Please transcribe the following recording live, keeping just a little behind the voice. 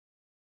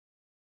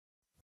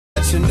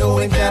to know,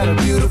 ain't that a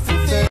beautiful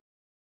thing?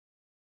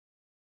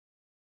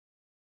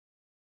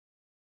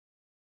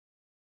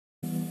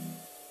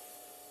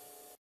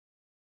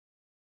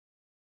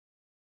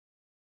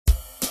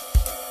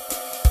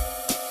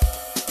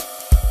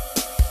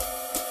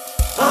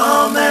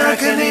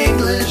 American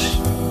English,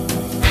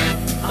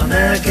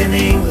 American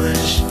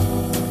English,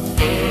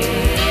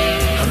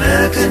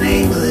 American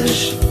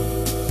English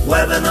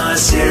webinar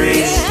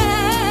series.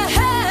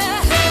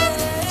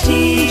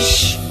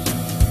 Teach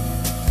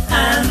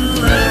and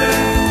learn.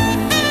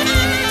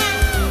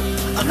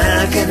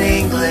 American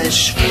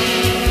English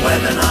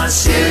webinar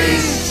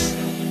series.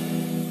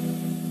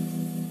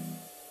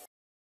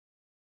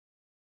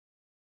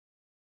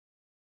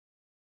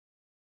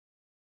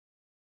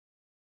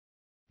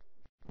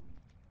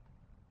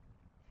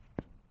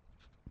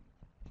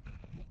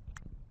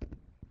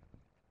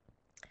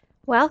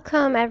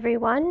 Welcome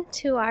everyone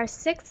to our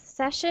 6th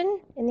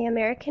session in the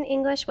American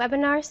English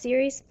Webinar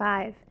Series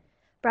 5,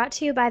 brought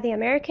to you by the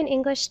American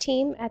English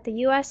team at the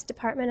U.S.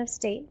 Department of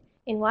State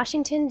in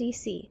Washington,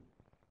 D.C.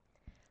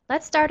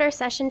 Let's start our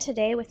session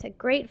today with a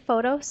great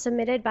photo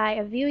submitted by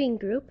a viewing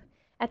group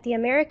at the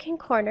American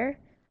Corner,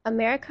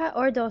 America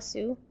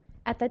Ordosu,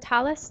 at the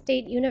Talas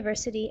State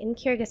University in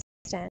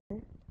Kyrgyzstan.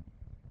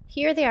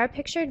 Here they are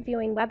pictured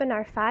viewing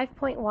Webinar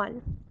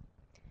 5.1.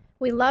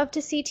 We love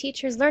to see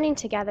teachers learning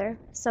together,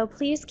 so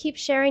please keep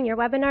sharing your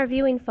webinar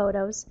viewing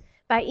photos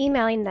by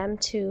emailing them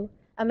to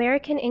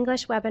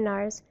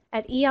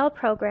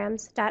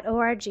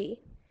americanenglishwebinars@elprograms.org.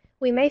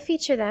 We may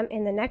feature them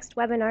in the next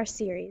webinar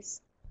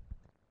series.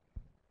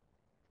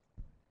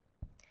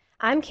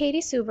 I'm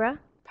Katie Subra,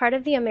 part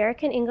of the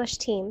American English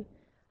team,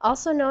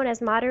 also known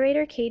as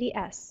Moderator Katie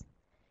S.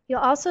 You'll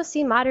also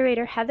see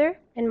Moderator Heather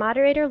and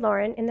Moderator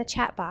Lauren in the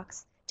chat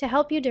box to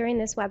help you during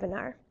this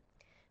webinar.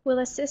 We'll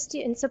assist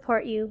you and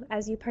support you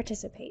as you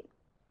participate.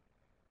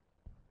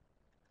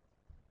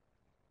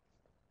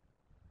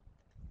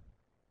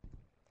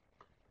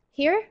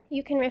 Here,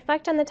 you can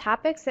reflect on the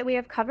topics that we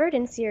have covered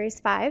in Series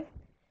 5.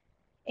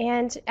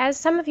 And as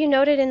some of you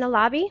noted in the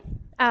lobby,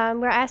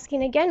 we're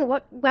asking again,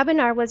 what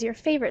webinar was your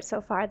favorite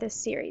so far this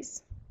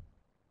series?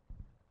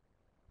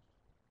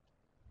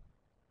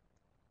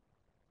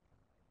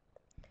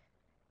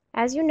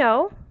 As you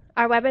know,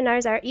 our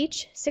webinars are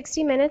each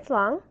 60 minutes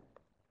long,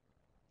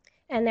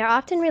 and they're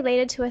often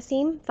related to a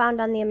theme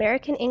found on the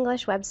American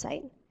English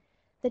website.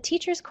 The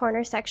Teacher's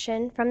Corner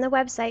section from the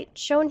website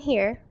shown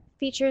here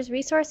features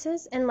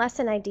resources and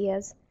lesson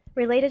ideas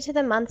related to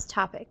the month's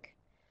topic.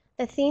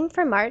 The theme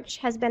for March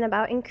has been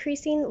about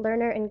increasing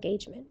learner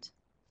engagement.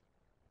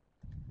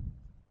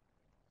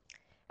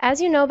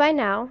 As you know by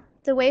now,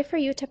 the way for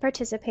you to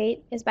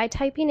participate is by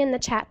typing in the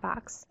chat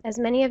box, as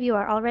many of you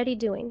are already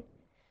doing.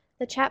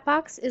 The chat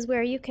box is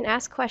where you can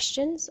ask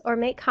questions or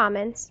make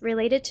comments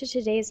related to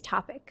today's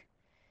topic.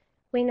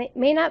 We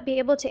may not be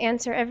able to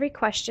answer every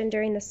question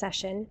during the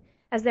session,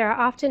 as there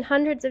are often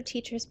hundreds of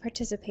teachers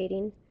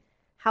participating.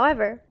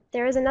 However,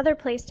 there is another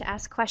place to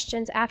ask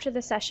questions after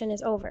the session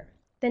is over,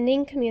 the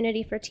Ning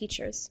Community for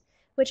Teachers,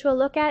 which we'll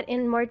look at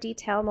in more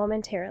detail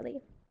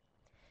momentarily.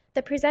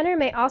 The presenter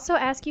may also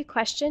ask you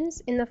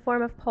questions in the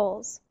form of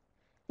polls.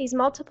 These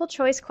multiple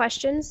choice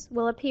questions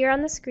will appear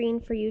on the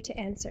screen for you to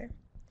answer.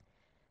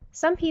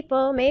 Some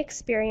people may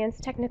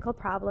experience technical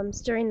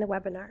problems during the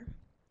webinar.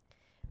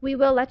 We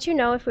will let you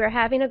know if we are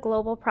having a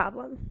global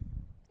problem.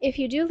 If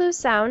you do lose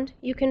sound,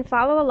 you can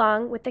follow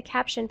along with the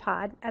caption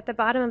pod at the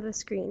bottom of the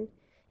screen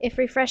if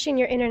refreshing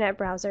your internet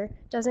browser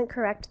doesn't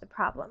correct the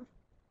problem.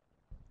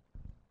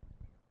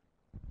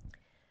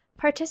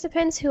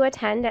 Participants who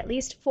attend at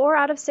least 4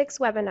 out of 6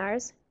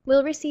 webinars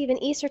will receive an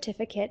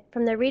e-certificate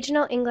from the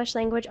Regional English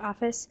Language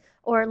Office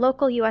or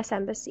local U.S.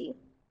 Embassy.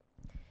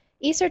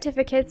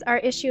 E-certificates are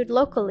issued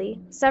locally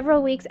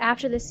several weeks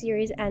after the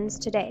series ends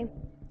today.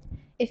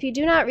 If you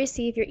do not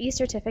receive your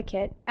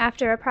e-certificate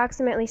after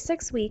approximately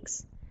 6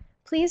 weeks,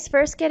 please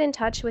first get in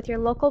touch with your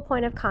local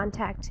point of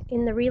contact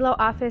in the RELO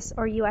office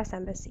or U.S.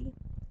 Embassy.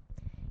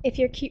 If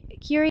your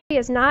query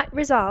is not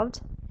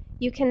resolved,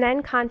 you can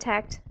then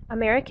contact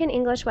American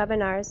English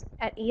Webinars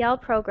at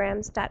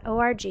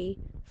elprograms.org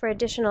for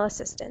additional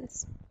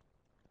assistance.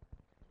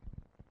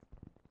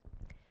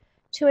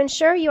 To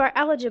ensure you are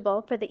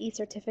eligible for the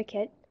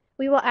e-certificate,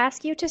 we will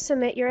ask you to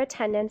submit your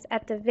attendance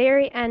at the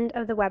very end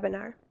of the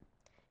webinar.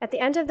 At the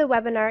end of the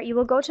webinar, you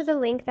will go to the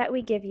link that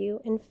we give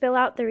you and fill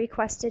out the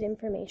requested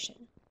information.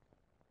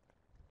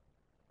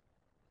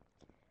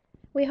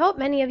 We hope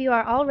many of you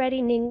are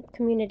already Ning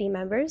community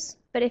members,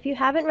 but if you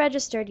haven't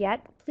registered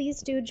yet,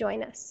 please do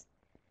join us.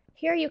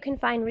 Here you can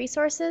find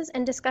resources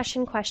and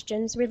discussion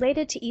questions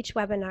related to each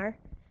webinar,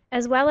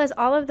 as well as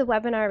all of the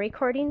webinar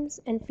recordings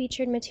and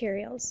featured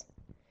materials.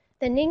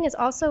 The Ning is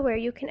also where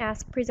you can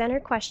ask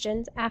presenter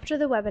questions after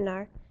the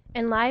webinar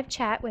and live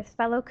chat with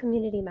fellow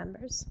community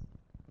members.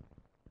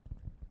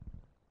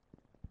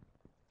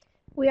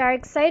 We are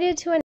excited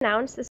to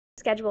announce the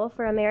schedule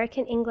for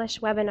American English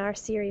Webinar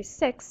Series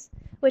 6,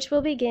 which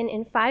will begin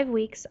in 5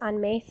 weeks on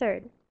May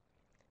 3rd.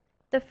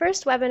 The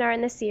first webinar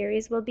in the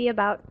series will be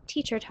about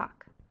Teacher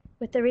Talk.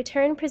 with the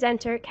return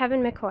presenter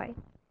Kevin McCoy.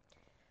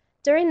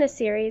 During this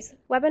series,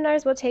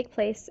 webinars will take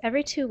place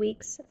every 2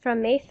 weeks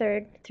from May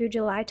 3rd through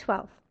July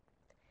 12th,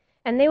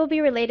 and they will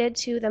be related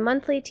to the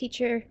monthly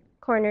Teacher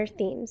Corner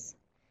themes.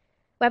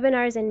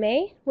 Webinars in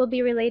May will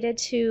be related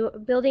to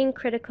Building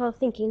Critical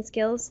Thinking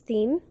Skills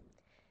theme.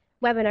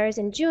 Webinars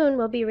in June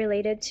will be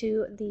related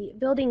to the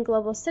Building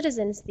Global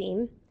Citizens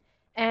theme,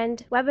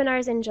 and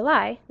webinars in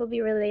July will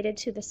be related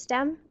to the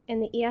STEM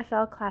and the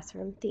EFL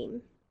Classroom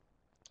theme.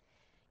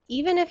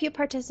 Even if you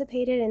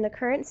participated in the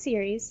current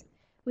series,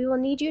 we will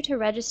need you to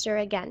register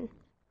again,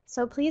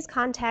 so please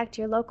contact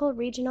your local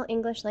Regional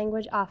English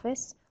Language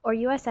Office or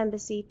U.S.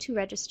 Embassy to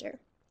register.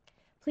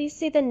 Please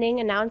see the Ning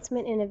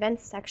Announcement and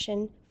Events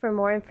section for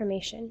more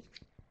information.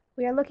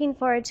 We are looking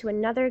forward to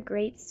another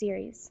great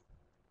series.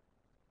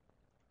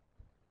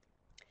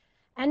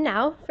 And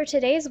now for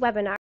today's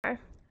webinar,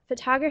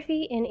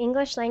 Photography in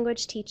English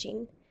Language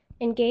Teaching.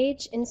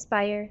 Engage,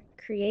 Inspire,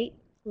 Create,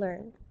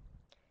 Learn.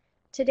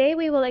 Today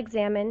we will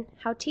examine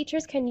how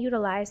teachers can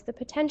utilize the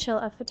potential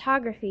of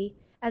photography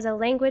as a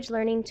language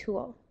learning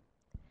tool.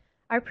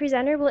 Our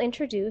presenter will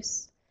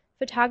introduce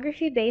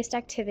photography-based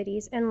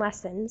activities and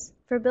lessons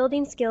for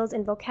building skills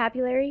in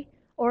vocabulary,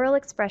 oral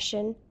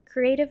expression,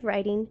 creative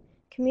writing,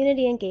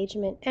 community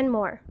engagement, and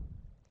more.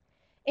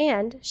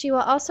 And she will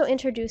also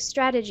introduce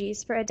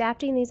strategies for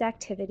adapting these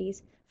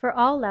activities for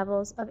all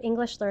levels of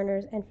English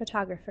learners and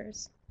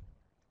photographers.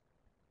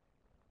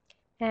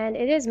 And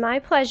it is my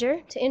pleasure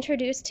to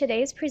introduce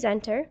today's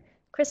presenter,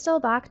 Crystal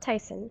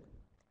Bach-Tyson.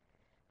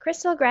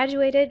 Crystal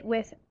graduated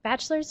with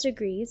bachelor's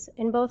degrees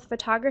in both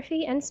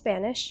photography and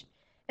Spanish,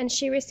 and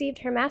she received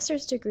her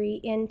master's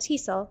degree in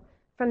TESOL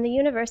from the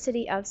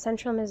University of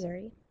Central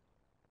Missouri.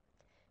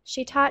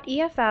 She taught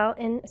EFL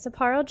in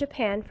Sapporo,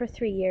 Japan for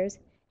 3 years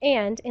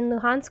and in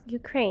Luhansk,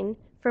 Ukraine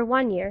for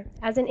 1 year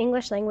as an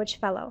English language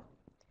fellow.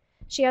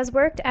 She has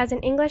worked as an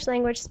English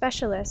language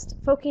specialist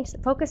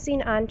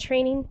focusing on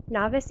training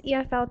novice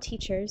EFL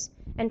teachers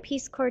and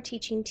Peace Corps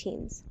teaching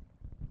teams.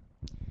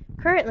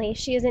 Currently,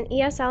 she is an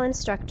ESL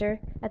instructor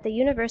at the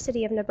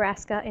University of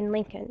Nebraska in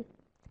Lincoln,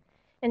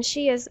 and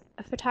she is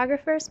a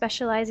photographer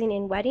specializing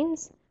in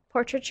weddings,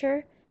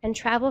 portraiture, and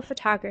travel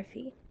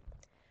photography.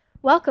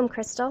 Welcome,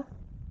 Crystal.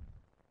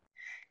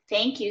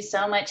 Thank you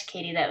so much,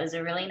 Katie. That was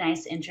a really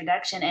nice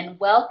introduction. And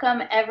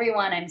welcome,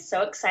 everyone. I'm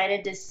so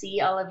excited to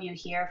see all of you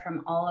here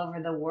from all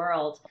over the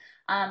world.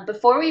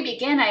 Before we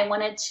begin, I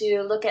wanted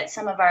to look at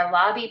some of our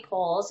lobby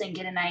polls and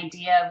get an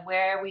idea of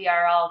where we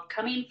are all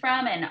coming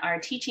from and our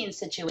teaching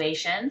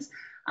situations.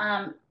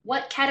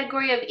 What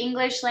category of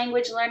English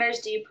language learners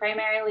do you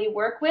primarily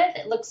work with?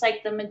 It looks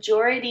like the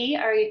majority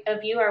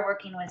of you are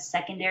working with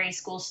secondary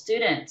school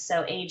students,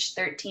 so age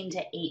 13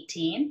 to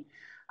 18.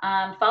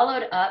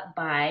 Followed up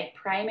by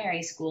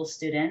primary school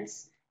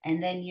students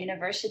and then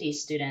university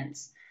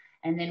students.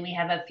 And then we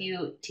have a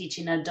few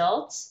teaching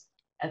adults,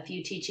 a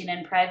few teaching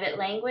in private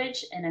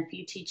language, and a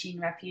few teaching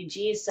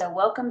refugees. So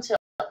welcome to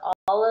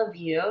all of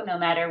you, no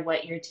matter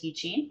what you're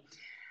teaching.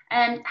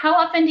 And how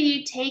often do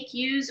you take,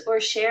 use, or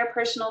share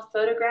personal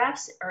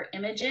photographs or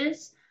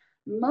images?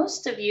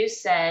 Most of you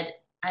said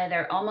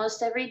either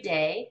almost every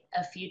day,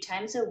 a few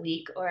times a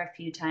week, or a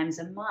few times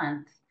a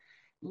month.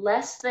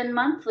 Less than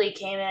monthly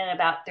came in at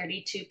about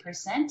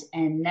 32%,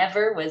 and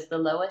never was the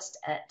lowest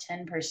at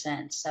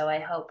 10%. So I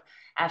hope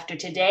after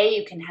today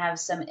you can have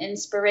some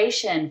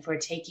inspiration for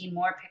taking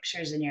more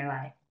pictures in your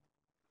life.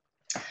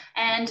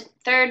 And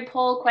third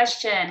poll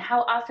question,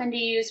 how often do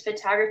you use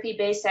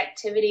photography-based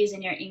activities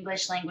in your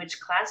English language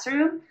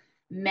classroom?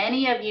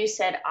 Many of you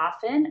said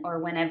often or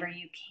whenever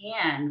you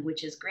can,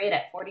 which is great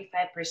at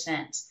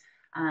 45%,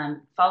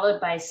 followed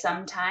by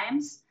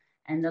sometimes.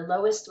 And the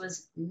lowest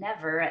was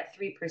never at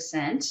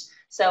 3%.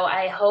 So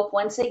I hope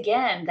once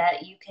again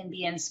that you can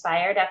be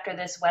inspired after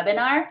this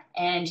webinar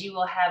and you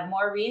will have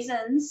more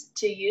reasons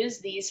to use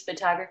these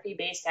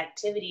photography-based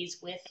activities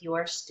with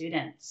your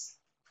students.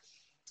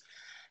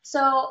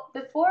 So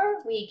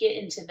before we get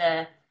into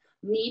the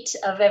meat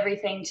of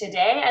everything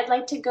today, I'd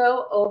like to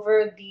go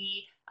over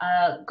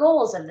the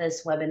goals of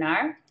this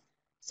webinar.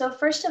 So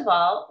first of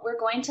all, we're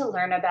going to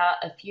learn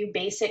about a few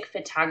basic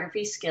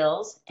photography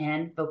skills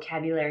and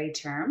vocabulary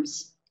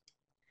terms.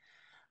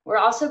 We're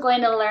also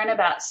going to learn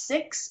about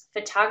 6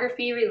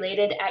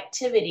 photography-related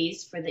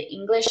activities for the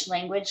English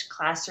language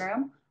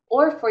classroom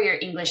or for your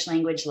English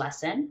language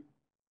lesson.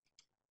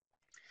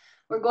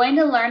 We're going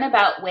to learn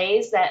about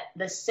ways that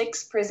the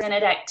 6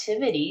 presented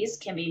activities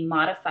can be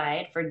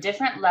modified for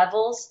different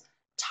levels,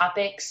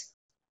 topics,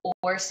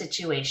 or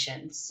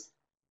situations.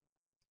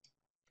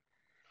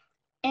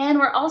 And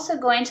we're also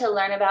going to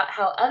learn about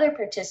how other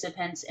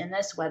participants in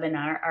this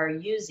webinar are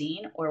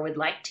using or would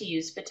like to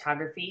use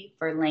photography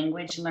for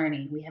language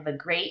learning. We have a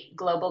great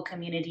global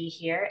community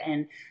here,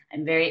 and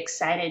I'm very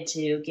excited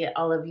to get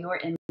all of your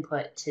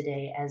input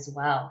today as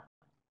well.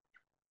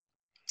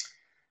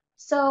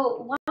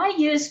 So why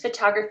use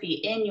photography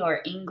in your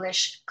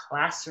English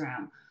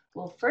classroom?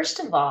 Well, first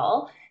of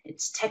all,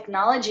 it's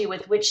technology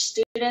with which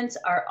students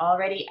are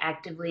already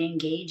actively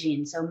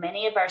engaging. So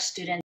many of our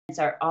students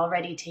are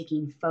already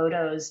taking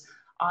photos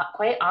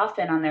quite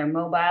often on their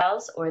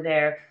mobiles, or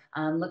they're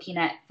looking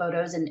at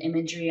photos and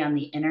imagery on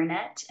the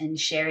internet and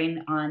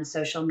sharing on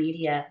social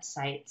media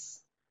sites.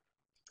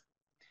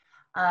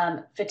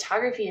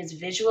 Photography is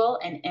visual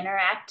and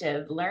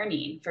interactive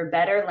learning for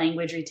better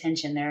language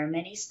retention. There are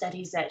many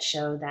studies that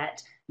show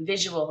that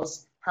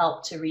visuals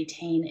help to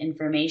retain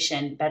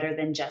information better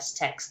than just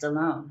text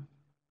alone.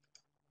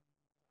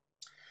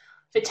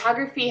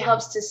 Photography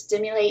helps to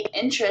stimulate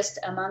interest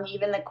among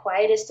even the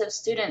quietest of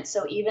students.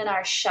 So even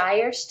our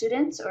shyer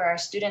students, or our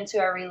students who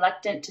are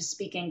reluctant to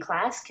speak in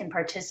class, can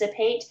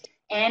participate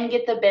and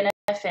get the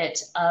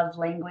benefit of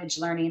language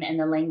learning and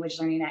the language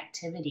learning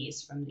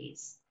activities from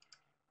these.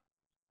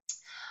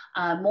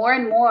 More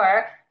and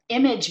more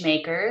image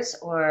makers,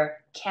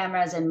 or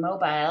cameras and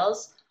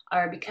mobiles,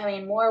 are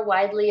becoming more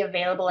widely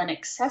available and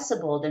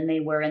accessible than they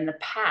were in the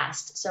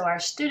past. So our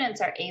students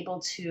are able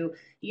to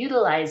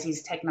utilize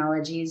these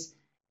technologies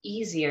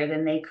easier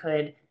than they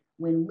could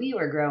when we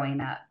were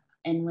growing up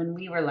and when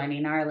we were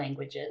learning our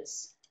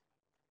languages.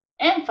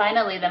 And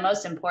finally, the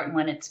most important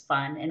one, it's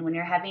fun. And when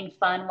you're having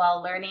fun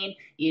while learning,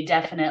 you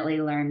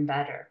definitely learn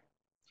better.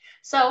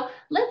 So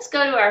let's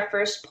go to our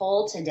first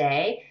poll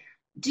today.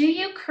 Do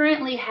you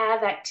currently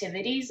have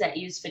activities that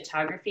use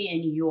photography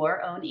in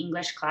your own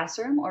English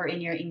classroom or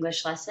in your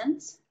English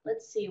lessons?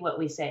 Let's see what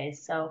we say.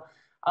 So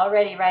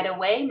already right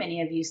away,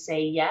 many of you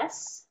say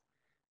yes.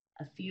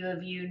 A few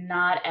of you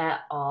not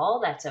at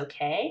all. That's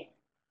okay.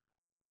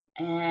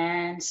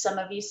 And some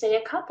of you say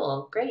a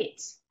couple.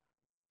 Great.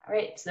 All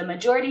right, so the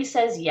majority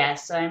says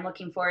yes. So I'm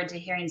looking forward to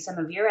hearing some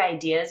of your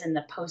ideas in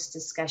the post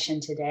discussion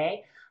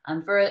today.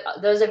 For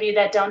those of you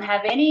that don't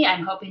have any,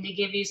 I'm hoping to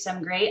give you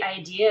some great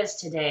ideas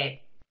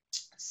today.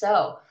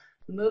 So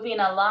moving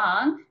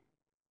along.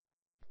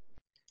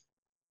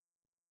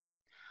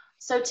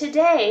 So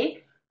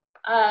today,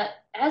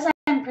 as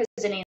I'm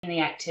presenting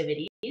the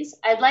activities,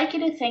 I'd like you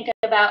to think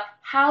about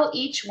how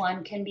each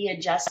one can be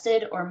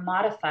adjusted or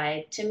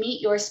modified to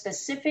meet your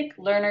specific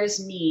learner's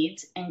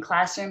needs and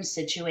classroom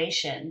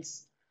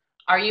situations.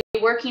 Are you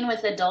working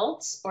with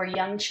adults or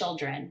young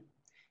children?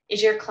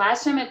 Is your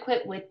classroom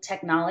equipped with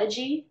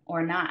technology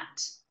or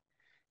not?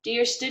 Do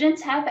your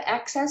students have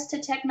access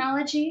to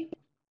technology?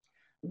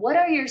 What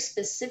are your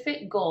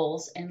specific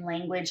goals and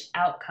language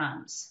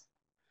outcomes?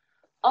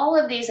 All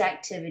of these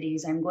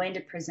activities I'm going to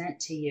present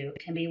to you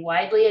can be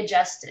widely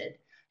adjusted.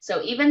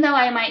 So even though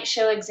I might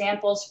show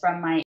examples from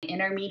my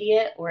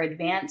intermediate or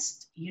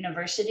advanced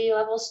university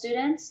level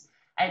students,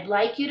 I'd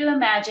like you to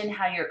imagine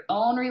how your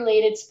own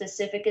related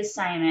specific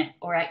assignment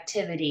or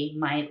activity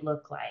might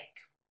look like.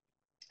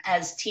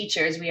 As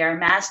teachers, we are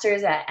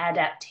masters at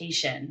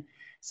adaptation.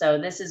 So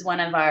this is one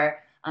of our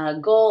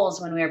goals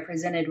when we are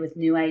presented with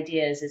new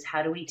ideas, is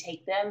how do we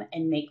take them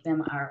and make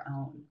them our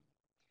own.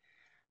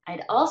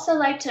 I'd also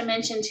like to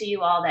mention to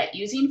you all that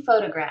using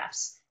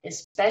photographs,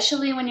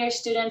 especially when your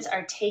students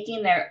are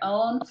taking their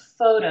own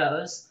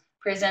photos,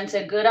 presents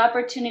a good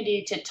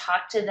opportunity to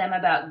talk to them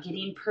about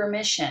getting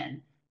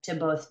permission to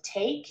both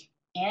take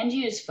and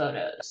use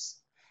photos,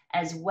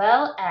 as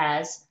well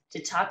as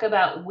to talk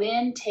about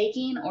when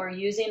taking or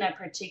using a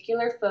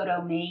particular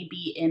photo may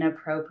be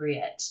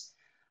inappropriate.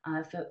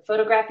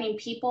 Photographing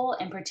people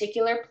in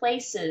particular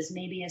places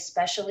may be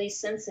especially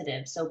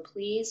sensitive, so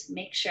please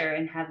make sure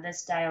and have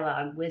this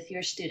dialogue with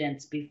your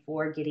students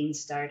before getting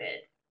started.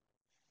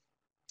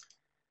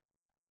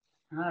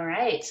 All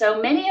right,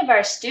 so many of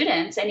our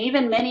students and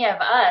even many of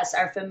us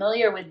are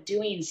familiar with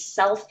doing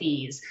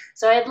selfies.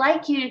 So I'd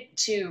like you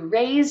to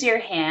raise your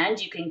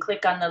hand. You can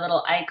click on the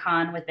little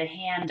icon with the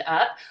hand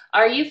up.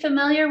 Are you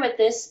familiar with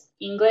this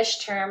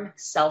English term,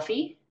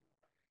 selfie?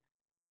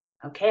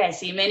 Okay, I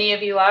see many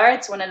of you are.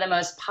 It's one of the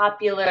most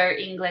popular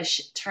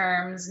English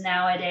terms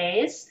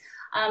nowadays.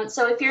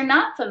 So if you're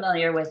not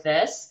familiar with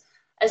this,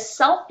 a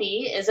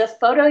selfie is a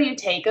photo you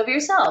take of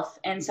yourself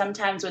and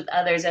sometimes with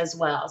others as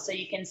well. So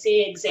you can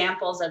see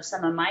examples of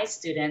some of my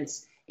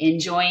students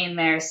enjoying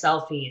their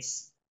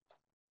selfies.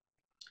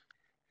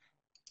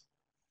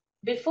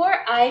 Before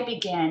I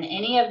begin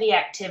any of the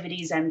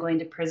activities I'm going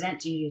to present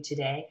to you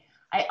today,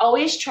 I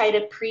always try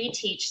to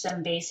pre-teach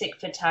some basic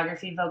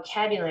photography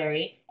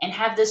vocabulary and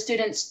have the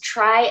students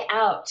try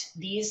out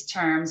these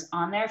terms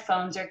on their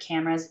phones or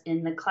cameras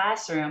in the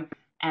classroom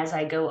as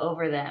I go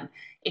over them.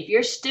 If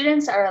your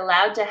students are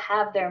allowed to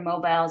have their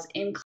mobiles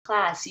in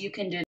class, you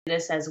can do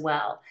this as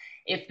well.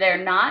 If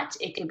they're not,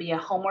 it could be a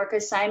homework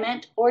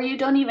assignment, or you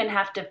don't even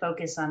have to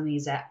focus on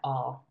these at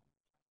all.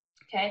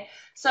 Okay,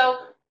 so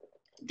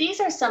these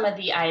are some of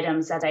the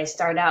items that I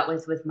start out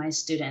with my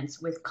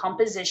students, with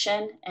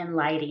composition and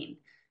lighting.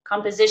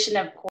 Composition,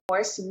 of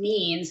course,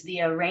 means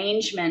the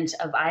arrangement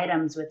of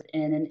items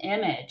within an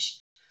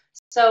image.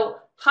 So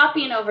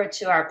hopping over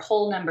to our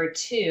poll number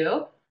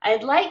 2,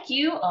 I'd like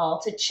you all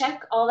to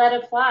check all that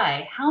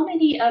apply. How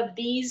many of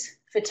these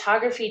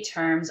photography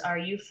terms are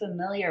you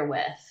familiar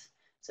with?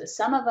 So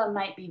some of them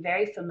might be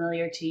very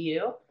familiar to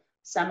you.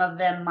 Some of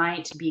them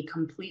might be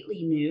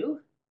completely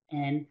new,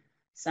 and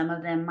some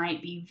of them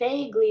might be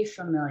vaguely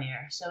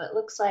familiar. So it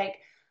looks like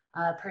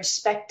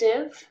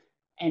perspective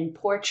And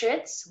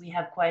portraits, we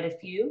have quite a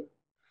few.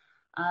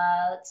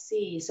 Let's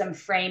see, some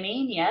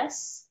framing,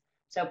 yes.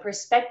 So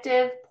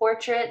perspective,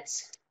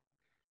 portraits,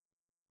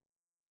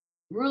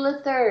 rule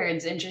of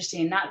thirds,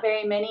 interesting, not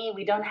very many.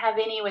 We don't have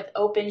any with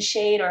open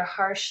shade or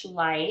harsh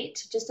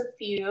light, just a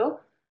few.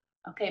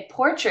 Okay,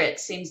 portrait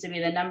seems to be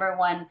the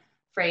 #1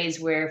 phrase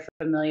we're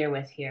familiar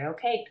with here.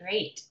 Okay,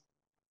 great.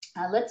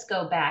 Let's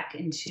go back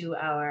into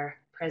our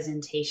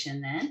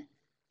presentation then.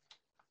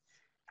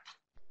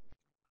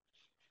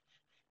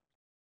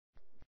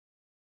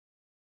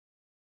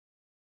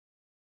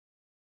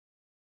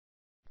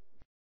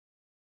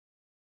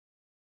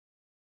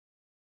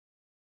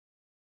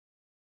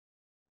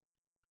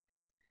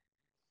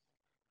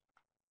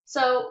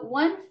 So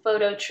one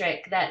photo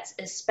trick that's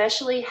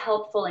especially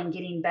helpful in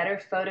getting better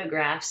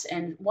photographs,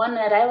 and one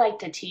that I like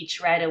to teach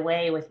right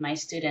away with my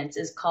students,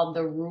 is called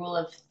the rule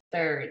of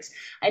thirds.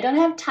 I don't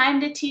have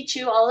time to teach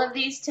you all of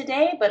these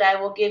today, but I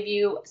will give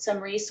you some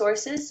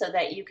resources so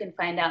that you can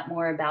find out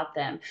more about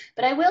them.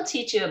 But I will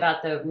teach you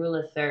about the rule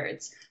of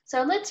thirds.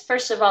 So let's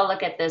first of all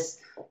look at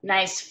this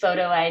nice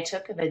photo I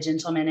took of a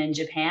gentleman in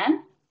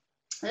Japan.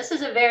 This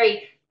is a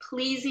very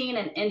pleasing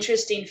and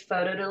interesting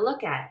photo to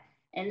look at.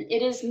 And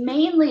it is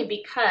mainly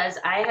because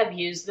I have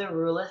used the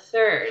rule of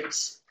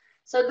thirds.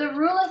 So the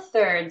rule of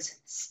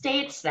thirds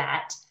states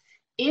that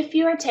if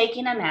you are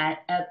taking an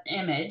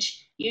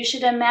image, you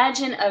should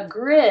imagine a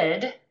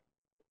grid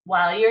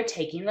while you're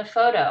taking the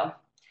photo.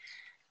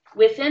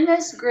 Within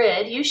this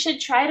grid, you should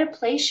try to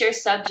place your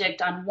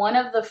subject on one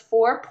of the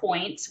 4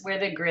 points where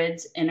the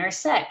grids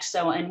intersect.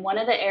 So in one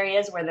of the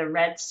areas where the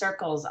red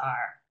circles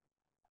are.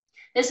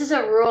 This is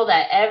a rule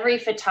that every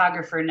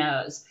photographer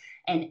knows.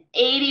 And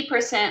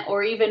 80%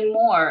 or even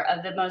more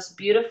of the most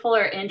beautiful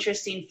or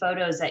interesting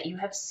photos that you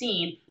have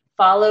seen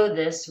follow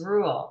this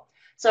rule.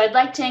 So I'd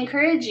like to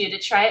encourage you to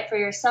try it for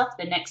yourself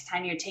the next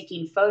time you're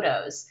taking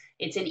photos.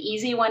 It's an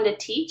easy one to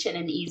teach and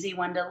an easy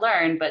one to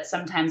learn, but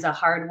sometimes a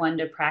hard one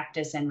to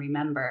practice and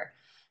remember.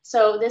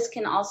 So this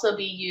can also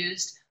be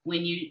used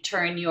when you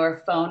turn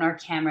your phone or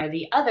camera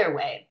the other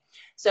way.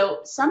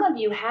 So some of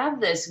you have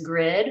this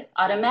grid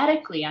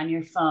automatically on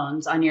your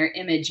phones, on your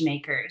image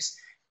makers.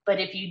 But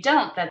if you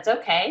don't, that's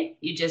okay.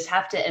 You just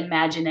have to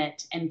imagine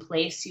it and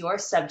place your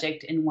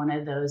subject in one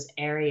of those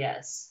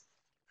areas.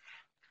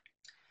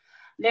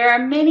 There are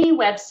many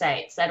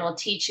websites that will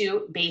teach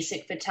you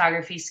basic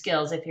photography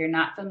skills if you're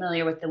not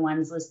familiar with the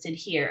ones listed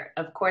here.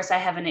 Of course, I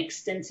have an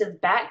extensive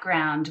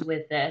background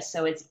with this,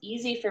 so it's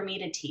easy for me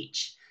to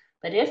teach.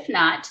 But if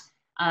not,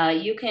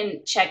 you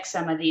can check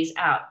some of these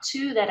out.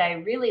 2 that I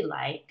really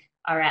like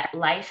are at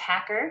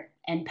Lifehacker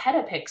and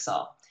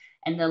Petapixel.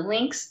 And the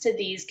links to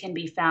these can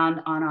be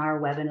found on our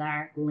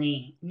webinar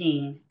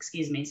link,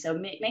 so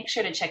make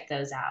sure to check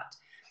those out.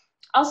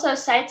 Also,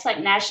 sites like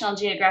National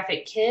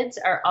Geographic Kids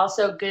are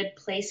also good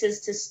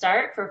places to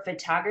start for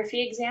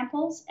photography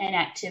examples and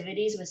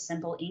activities with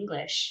simple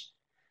English.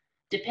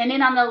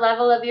 Depending on the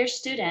level of your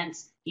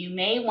students, you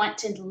may want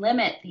to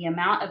limit the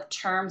amount of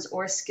terms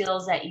or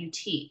skills that you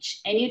teach.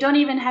 And you don't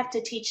even have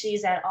to teach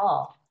these at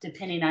all,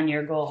 depending on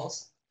your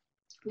goals.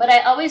 But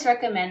I always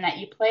recommend that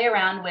you play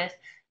around with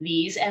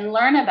these and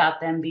learn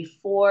about them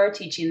before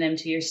teaching them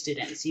to your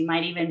students. You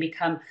might even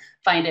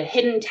find a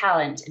hidden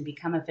talent and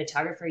become a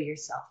photographer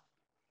yourself.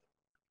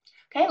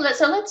 Okay,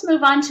 so let's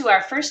move on to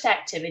our first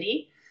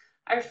activity.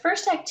 Our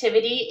first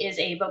activity is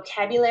a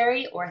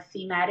vocabulary or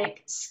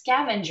thematic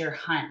scavenger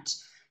hunt.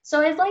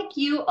 So I'd like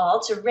you all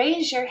to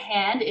raise your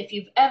hand if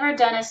you've ever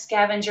done a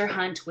scavenger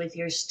hunt with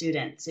your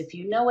students. If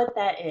you know what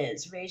that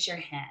is, raise your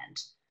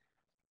hand.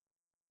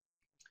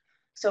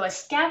 So a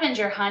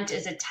scavenger hunt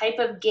is a type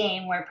of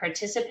game where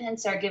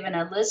participants are given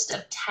a list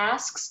of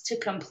tasks to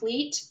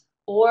complete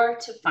or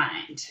to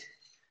find.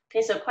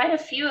 Okay, so quite a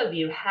few of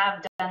you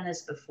have done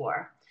this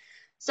before.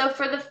 So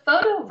for the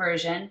photo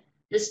version,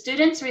 the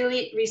students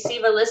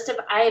receive a list of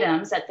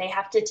items that they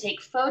have to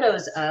take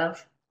photos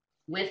of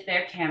with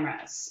their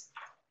cameras.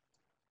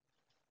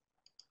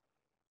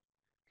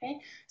 Okay,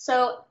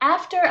 so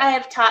after I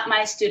have taught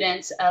my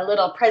students a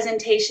little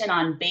presentation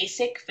on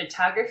basic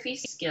photography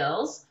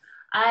skills,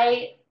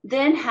 I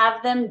then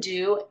have them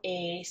do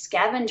a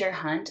scavenger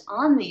hunt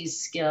on these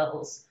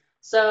skills.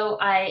 So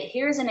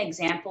here's an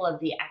example of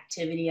the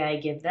activity I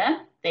give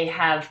them. They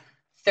have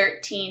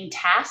 13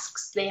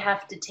 tasks they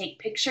have to take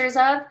pictures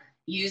of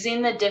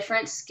using the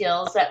different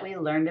skills that we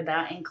learned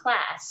about in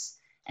class.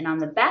 And on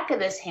the back of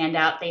this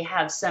handout, they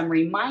have some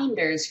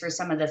reminders for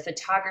some of the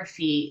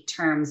photography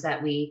terms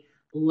that we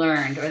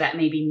learned or that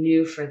may be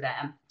new for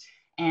them.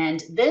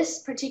 And this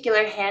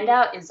particular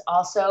handout is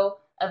also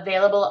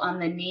available on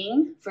the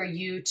Ning for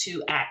you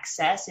to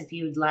access if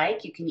you'd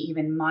like. You can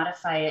even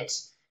modify it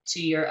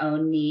to your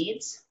own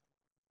needs.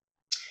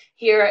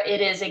 Here it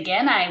is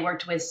again. I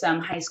worked with some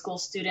high school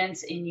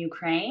students in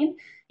Ukraine.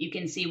 You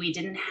can see we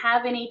didn't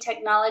have any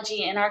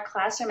technology in our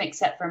classroom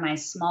except for my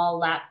small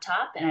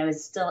laptop, and I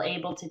was still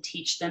able to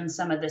teach them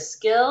some of the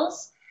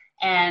skills.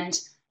 And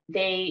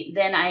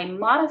then I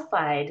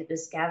modified the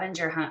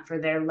scavenger hunt for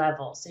their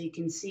level. So you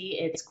can see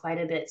it's quite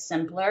a bit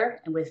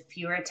simpler and with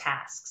fewer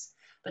tasks.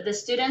 But the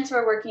students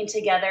were working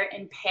together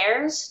in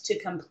pairs to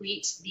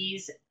complete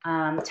these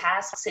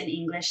tasks in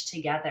English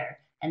together.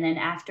 And then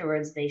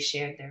afterwards, they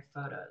shared their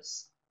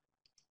photos.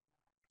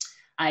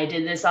 I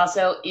did this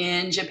also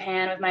in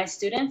Japan with my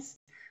students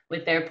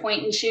with their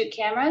point and shoot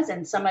cameras,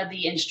 and some of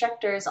the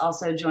instructors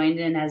also joined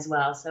in as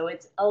well. So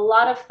it's a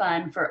lot of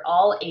fun for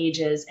all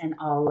ages and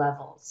all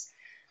levels.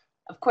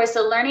 Of course,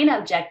 the learning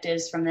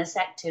objectives from this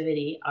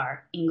activity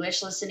are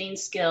English listening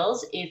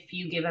skills if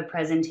you give a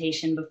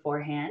presentation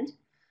beforehand,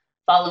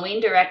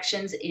 following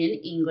directions in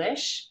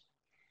English,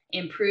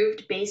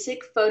 improved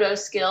basic photo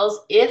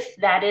skills if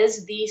that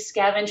is the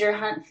scavenger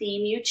hunt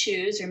theme you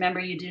choose. Remember,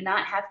 you do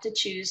not have to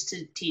choose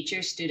to teach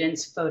your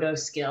students photo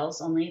skills,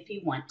 only if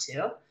you want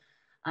to.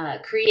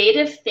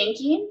 Creative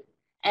thinking,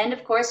 and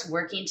of course,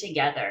 working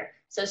together.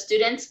 So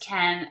students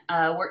can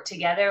work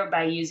together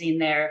by using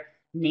their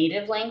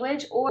native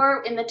language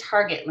or in the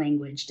target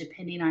language,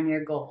 depending on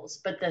your goals.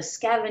 But the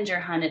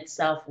scavenger hunt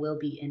itself will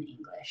be in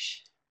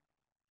English.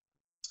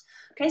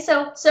 Okay,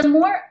 so some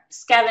more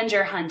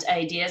scavenger hunt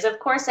ideas. Of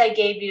course, I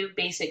gave you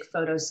basic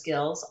photo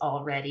skills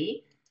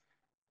already.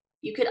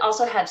 You could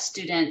also have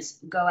students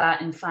go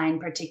out and find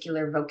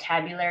particular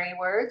vocabulary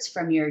words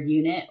from your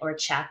unit or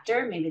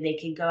chapter. Maybe they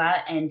could go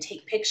out and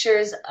take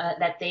pictures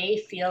that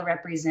they feel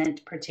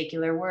represent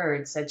particular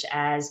words, such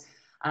as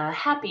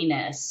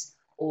happiness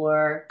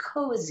or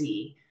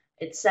cozy,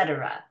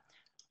 etc.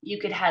 You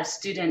could have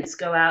students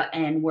go out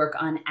and work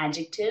on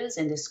adjectives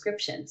and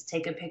descriptions.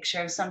 Take a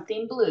picture of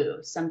something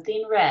blue,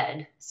 something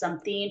red,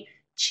 something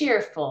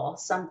cheerful,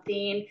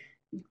 something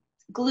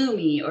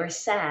gloomy or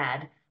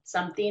sad,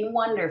 something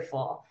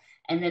wonderful.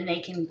 And then they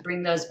can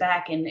bring those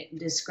back and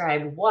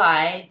describe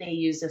why they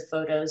use the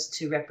photos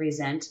to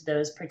represent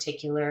those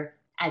particular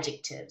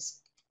adjectives.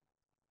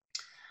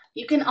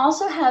 You can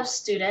also have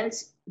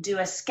students do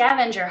a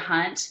scavenger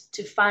hunt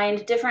to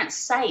find different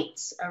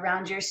sites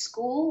around your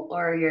school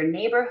or your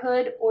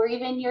neighborhood or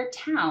even your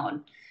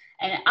town.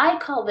 And I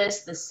call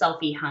this the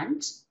selfie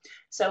hunt.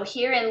 So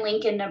here in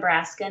Lincoln,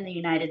 Nebraska in the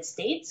United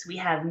States, we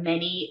have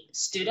many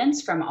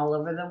students from all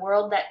over the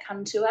world that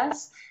come to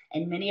us,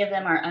 and many of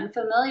them are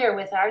unfamiliar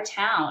with our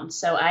town.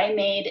 So I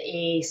made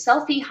a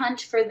selfie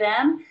hunt for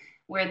them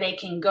where they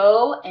can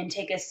go and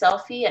take a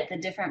selfie at the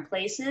different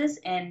places,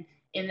 and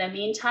in the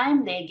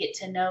meantime, they get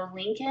to know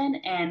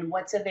Lincoln and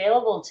what's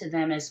available to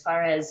them as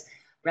far as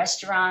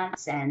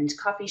restaurants and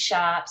coffee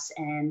shops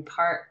and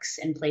parks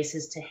and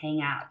places to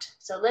hang out.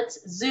 So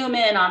let's zoom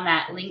in on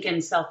that Lincoln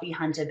selfie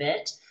hunt a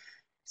bit.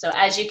 So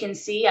as you can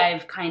see,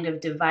 I've kind of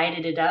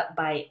divided it up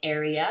by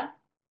area.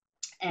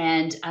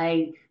 And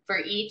for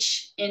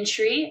each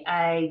entry,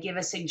 I give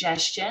a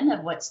suggestion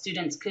of what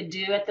students could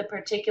do at the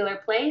particular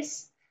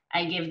place.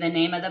 I give the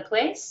name of the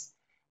place.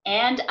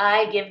 And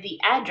I give the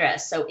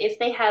address. So if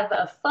they have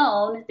a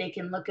phone, they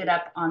can look it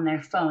up on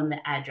their phone, the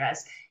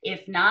address.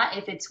 If not,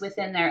 if it's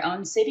within their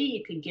own city,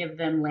 you could give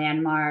them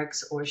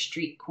landmarks or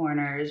street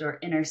corners or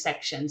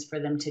intersections for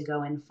them to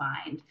go and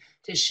find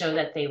to show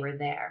that they were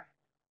there.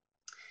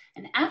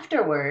 And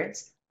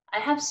afterwards, I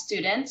have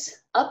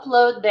students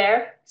upload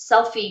their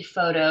selfie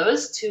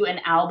photos to an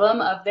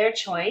album of their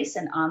choice,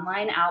 an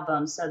online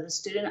album. So the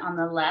student on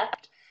the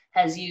left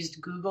has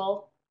used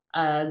Google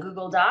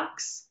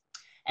Docs.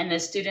 And the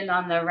student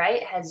on the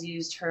right has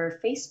used her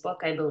Facebook,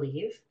 I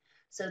believe.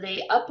 So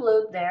they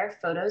upload their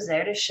photos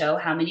there to show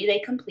how many they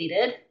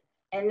completed.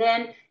 And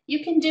then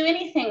you can do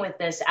anything with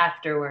this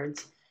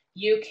afterwards.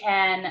 You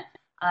can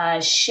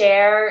have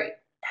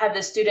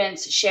the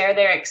students share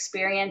their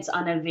experience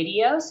on a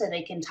video so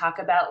they can talk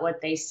about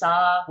what they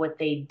saw, what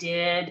they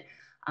did,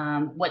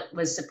 what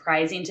was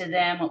surprising to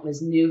them, what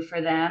was new for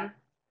them.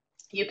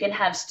 You can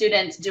have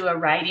students do a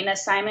writing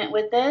assignment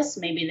with this.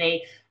 Maybe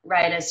they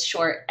write a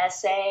short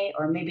essay,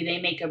 or maybe they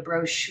make a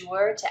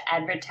brochure to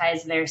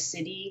advertise their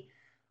city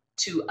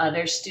to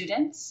other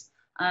students.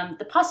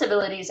 The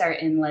possibilities are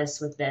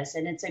endless with this,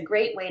 and it's a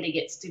great way to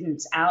get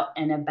students out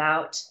and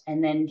about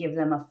and then give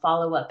them a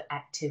follow-up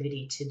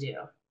activity to do.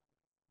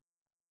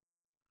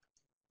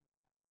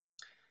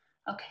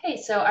 Okay,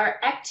 so our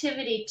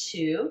activity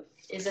 2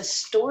 is a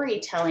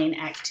storytelling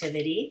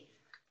activity.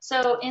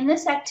 So in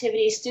this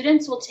activity,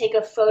 students will take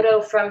a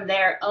photo from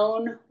their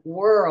own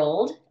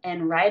world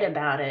and write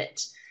about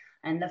it.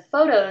 And the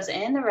photos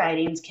and the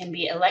writings can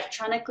be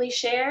electronically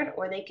shared,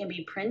 or they can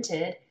be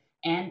printed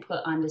and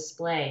put on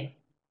display.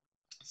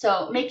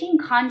 So making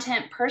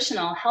content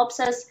personal helps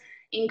us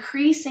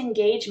increase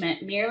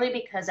engagement merely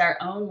because our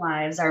own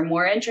lives are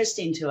more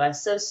interesting to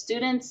us. So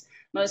students'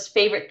 most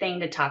favorite thing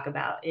to talk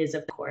about is,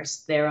 of course,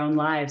 their own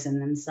lives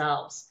and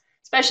themselves,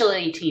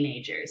 especially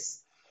teenagers.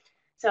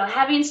 So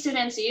having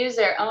students use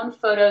their own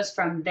photos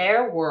from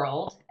their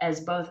world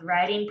as both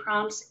writing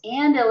prompts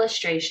and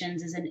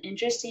illustrations is an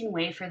interesting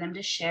way for them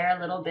to share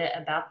a little bit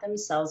about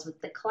themselves with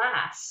the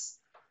class.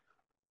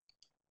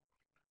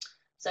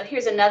 So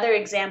here's another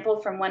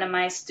example from one of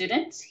my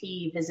students.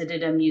 He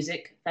visited a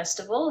music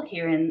festival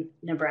here in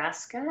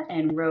Nebraska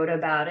and wrote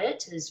about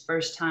it his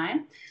first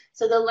time.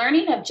 So the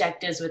learning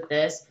objectives with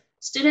this,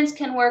 Students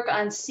can work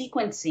on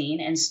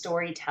sequencing and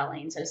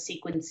storytelling. So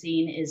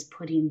sequencing is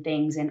putting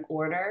things in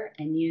order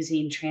and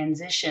using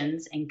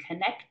transitions and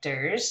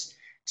connectors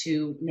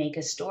to make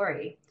a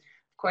story.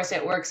 Of course,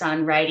 it works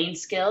on writing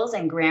skills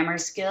and grammar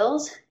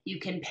skills. You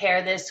can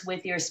pair this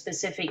with your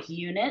specific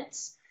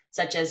units,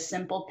 such as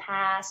simple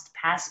past,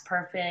 past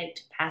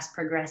perfect, past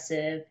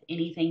progressive,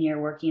 anything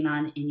you're working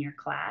on in your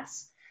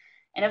class.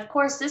 And of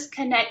course, this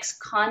connects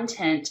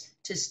content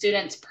to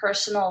students'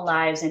 personal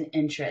lives and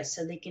interests.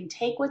 So they can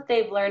take what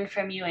they've learned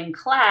from you in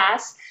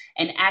class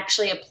and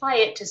actually apply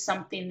it to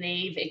something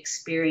they've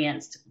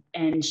experienced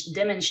and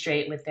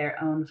demonstrate with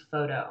their own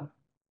photo.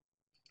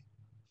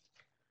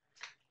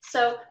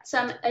 So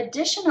some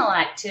additional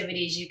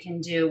activities you can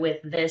do with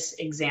this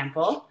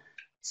example.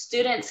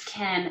 Students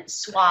can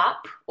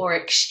swap or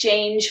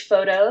exchange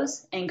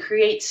photos and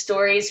create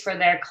stories for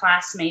their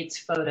classmates'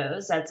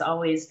 photos. That's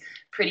always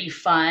pretty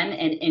fun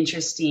and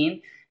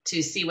interesting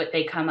to see what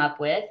they come up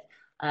with.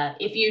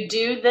 If you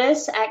do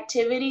this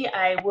activity,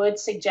 I would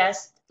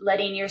suggest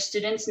letting your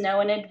students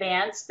know in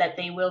advance that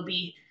they will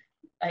be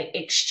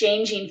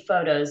exchanging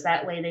photos.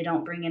 That way they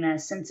don't bring in a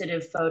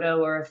sensitive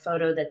photo or a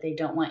photo that they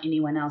don't want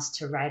anyone else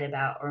to write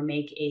about or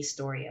make a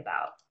story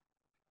about.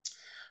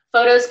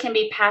 Photos can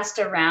be passed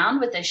around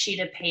with a sheet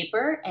of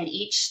paper, and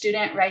each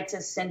student writes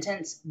a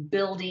sentence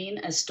building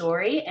a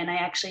story. And I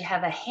actually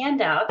have a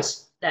handout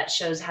that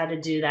shows how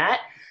to do that.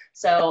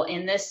 So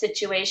in this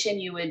situation,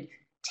 you would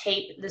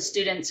tape the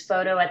student's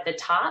photo at the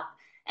top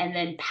and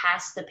then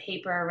pass the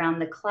paper around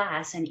the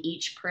class, and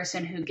each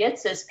person who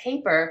gets this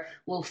paper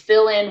will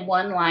fill in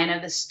one line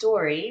of the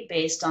story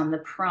based on the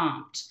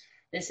prompt.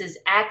 This is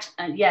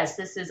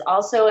this is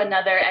also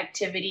another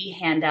activity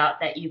handout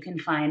that you can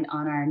find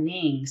on our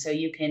Ning, so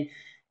you can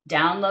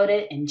download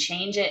it and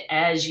change it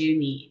as you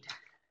need.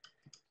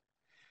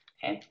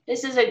 Okay.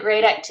 This is a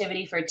great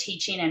activity for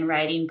teaching and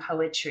writing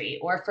poetry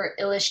or for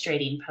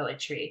illustrating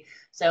poetry.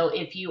 So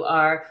if you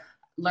are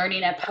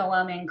learning a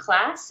poem in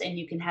class and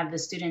you can have the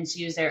students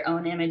use their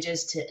own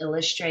images to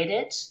illustrate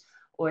it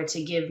or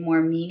to give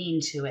more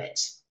meaning to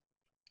it.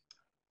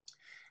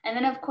 And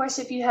then, of course,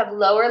 if you have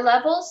lower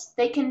levels,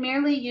 they can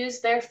merely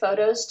use their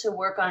photos to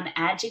work on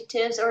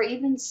adjectives or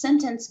even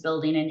sentence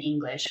building in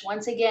English.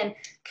 Once again,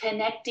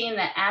 connecting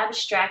the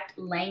abstract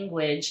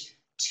language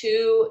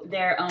to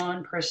their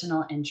own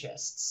personal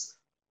interests.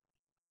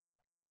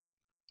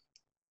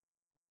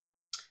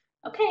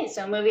 Okay,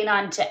 so moving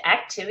on to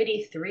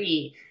activity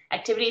 3.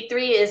 Activity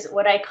 3 is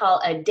what I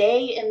call a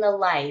day in the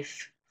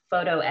life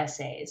photo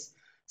essays.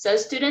 So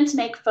students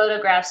make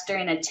photographs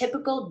during a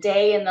typical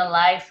day in the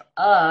life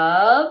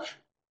of,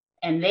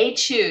 and they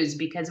choose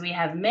because we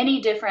have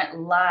many different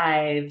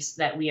lives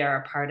that we are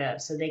a part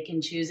of. So they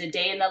can choose a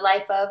day in the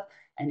life of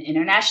an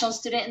international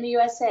student in the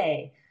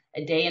USA,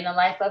 a day in the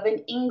life of an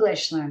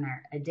English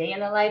learner, a day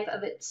in the life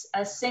of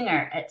a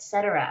singer,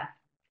 etc.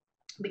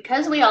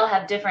 Because we all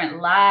have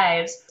different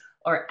lives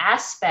or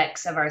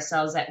aspects of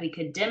ourselves that we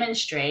could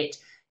demonstrate,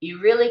 you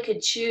really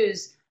could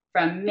choose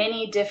from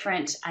many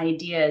different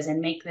ideas and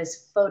make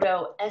this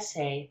photo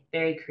essay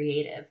very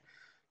creative.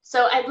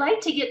 So I'd like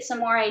to get some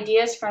more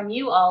ideas from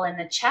you all in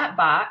the chat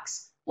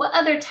box. What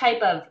other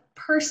type of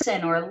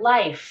person or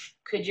life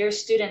could your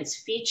students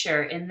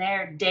feature in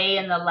their day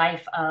in the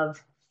life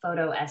of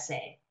photo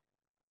essay?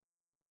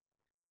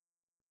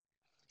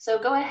 So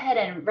go ahead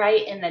and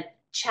write in the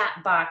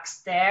chat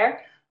box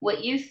there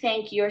what you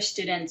think your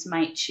students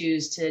might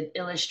choose to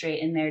illustrate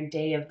in their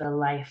day of the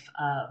life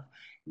of.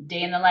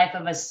 Day in the life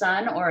of a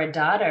son or a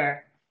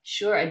daughter.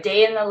 Sure, a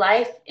day in the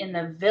life in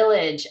the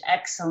village.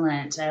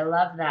 Excellent, I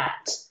love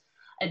that.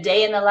 A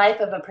day in the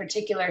life of a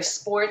particular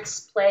sports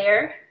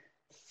player.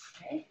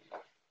 Okay.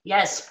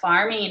 Yes,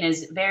 farming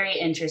is very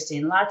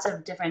interesting. Lots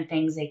of different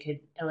things they could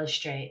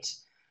illustrate.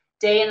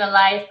 Day in the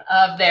life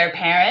of their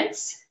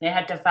parents. They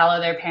have to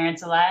follow their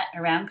parents a lot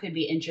around, could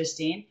be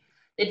interesting.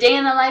 The day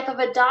in the life of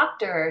a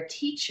doctor or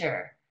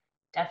teacher.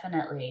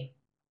 Definitely.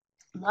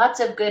 Lots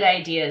of good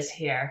ideas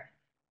here.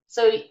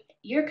 So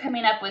you're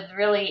coming up with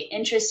really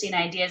interesting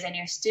ideas, and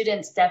your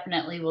students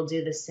definitely will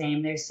do the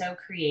same. They're so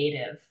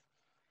creative.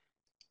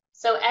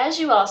 So as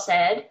you all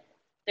said,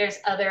 there's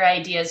other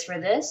ideas for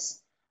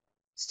this.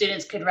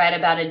 Students could write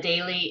about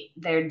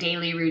their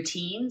daily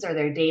routines or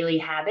their daily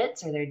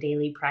habits or their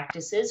daily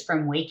practices,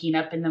 from waking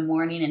up in the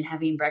morning and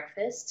having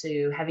breakfast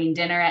to having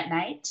dinner at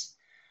night.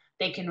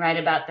 They can write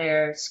about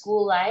their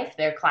school life,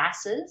 their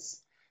classes.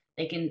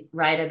 They can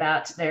write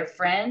about their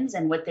friends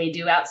and what they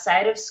do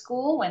outside of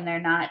school when they're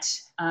not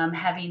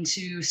having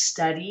to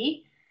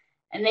study.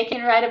 And they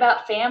can write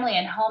about family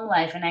and home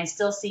life. And I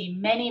still see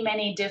many,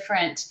 many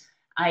different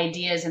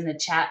ideas in the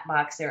chat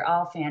box. They're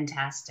all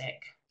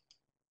fantastic.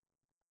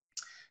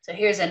 So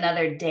here's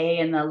another day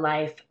in the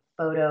life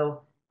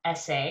photo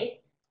essay.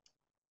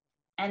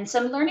 And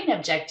some learning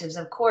objectives,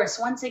 of course.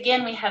 Once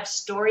again, we have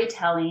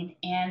storytelling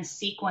and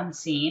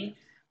sequencing,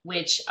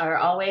 which are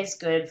always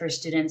good for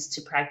students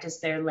to practice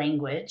their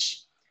language.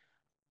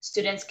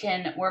 Students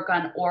can work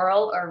on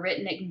oral or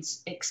written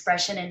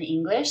expression in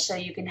English, so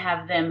you can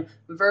have them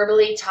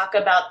verbally talk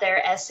about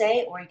their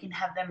essay, or you can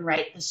have them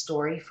write the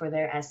story for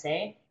their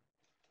essay.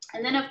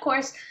 And then, of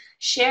course,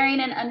 sharing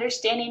and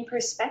understanding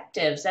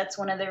perspectives. That's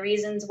one of the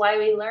reasons why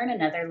we learn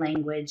another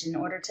language, in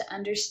order to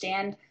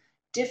understand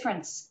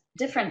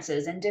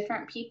differences in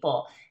different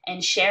people.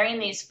 And sharing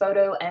these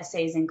photo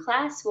essays in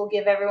class will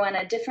give everyone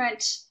a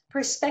different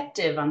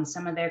perspective on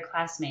some of their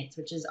classmates,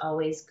 which is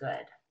always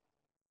good.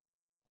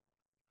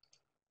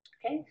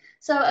 Okay,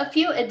 so a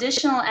few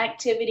additional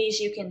activities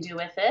you can do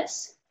with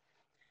this.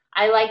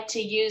 I like to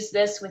use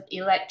this with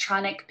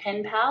electronic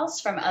pen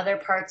pals from other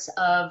parts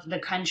of the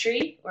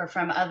country, or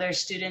from other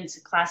students'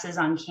 classes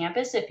on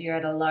campus if you're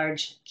at a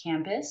large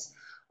campus,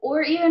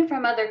 or even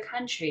from other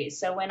countries.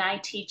 So when I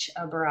teach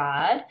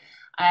abroad,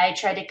 I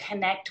try to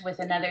connect with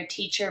another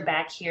teacher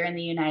back here in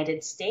the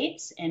United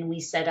States, and we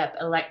set up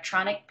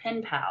electronic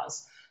pen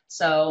pals.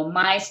 So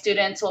my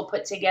students will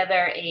put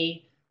together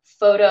a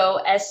photo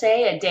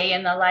essay, a day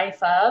in the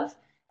life of,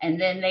 and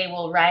then they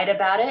will write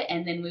about it,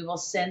 and then we will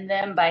send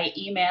them by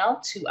email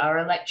to our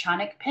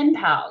electronic pen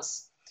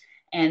pals,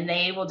 and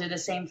they will do the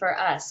same for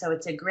us. So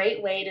it's a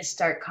great way to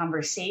start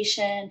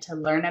conversation, to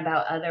learn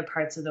about other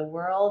parts of the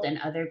world and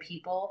other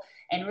people,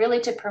 and really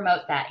to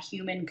promote that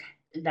human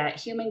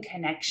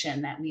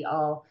connection that we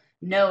all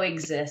know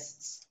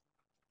exists.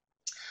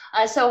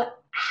 So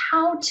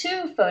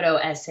how-to photo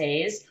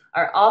essays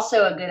are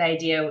also a good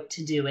idea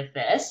to do with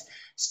this.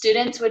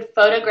 Students would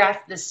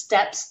photograph the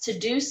steps to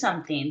do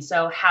something.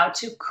 So how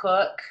to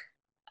cook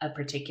a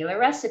particular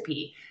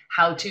recipe,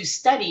 how to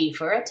study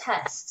for a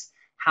test,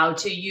 how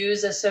to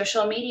use a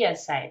social media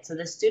site. So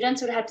the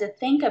students would have to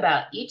think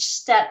about each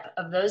step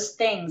of those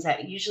things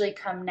that usually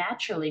come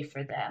naturally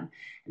for them.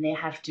 And they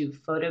have to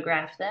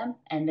photograph them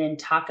and then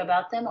talk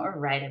about them or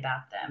write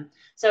about them.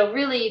 So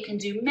really you can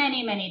do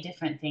many, many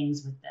different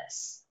things with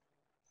this.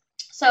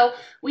 So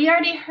we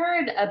already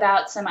heard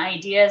about some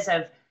ideas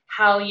of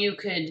how you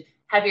could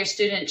have your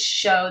students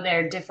show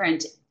their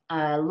different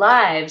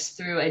lives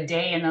through a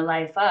day in the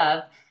life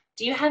of.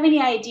 Do you have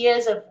any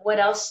ideas of what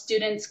else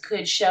students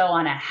could show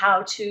on a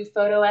how-to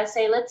photo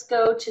essay? Let's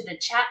go to the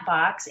chat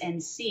box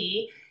and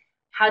see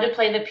how to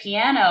play the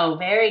piano.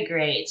 Very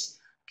great.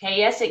 Okay,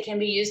 yes, it can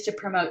be used to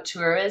promote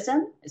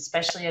tourism,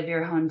 especially of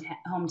your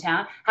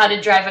hometown. How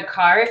to drive a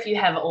car if you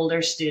have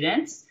older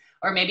students,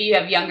 or maybe you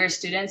have younger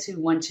students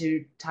who want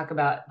to talk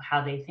about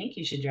how they think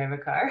you should drive a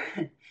car.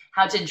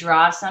 How to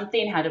draw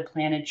something, how to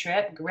plan a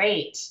trip,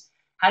 great.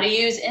 How to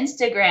use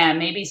Instagram,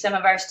 maybe some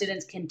of our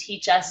students can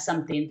teach us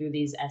something through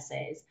these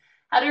essays.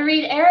 How to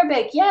read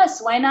Arabic,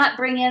 yes, why not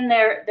bring in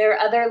their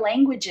other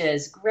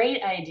languages?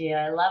 Great idea,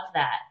 I love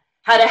that.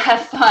 How to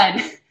have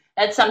fun,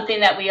 that's something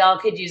that we all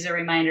could use a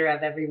reminder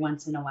of every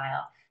once in a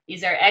while.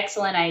 These are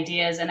excellent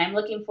ideas, and I'm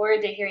looking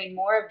forward to hearing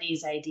more of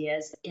these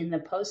ideas in the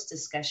post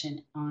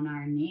discussion on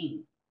our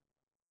name.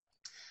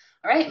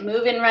 All right,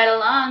 moving right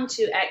along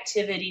to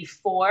activity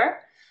 4.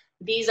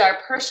 These are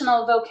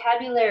personal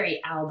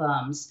vocabulary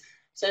albums.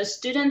 So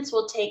students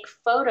will take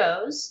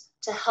photos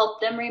to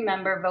help them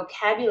remember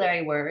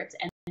vocabulary words,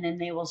 and then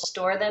they will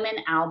store them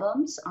in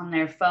albums on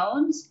their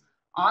phones,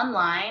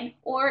 online,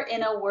 or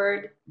in a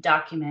Word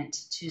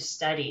document to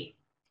study.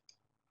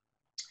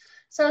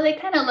 So they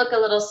kind of look a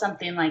little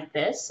something like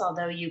this,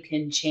 although you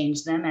can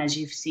change them as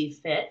you see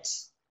fit.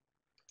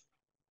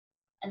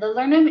 And the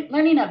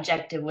learning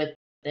objective with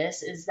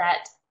this is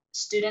that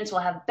students will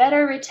have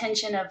better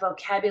retention of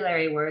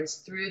vocabulary words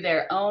through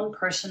their own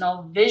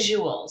personal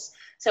visuals.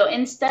 So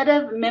instead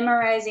of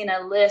memorizing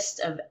a list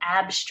of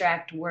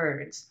abstract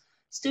words,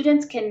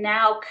 students can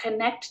now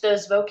connect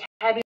those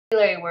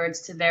vocabulary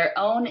words to their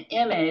own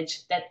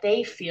image that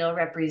they feel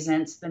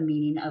represents the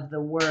meaning of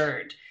the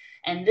word.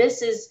 And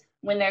this is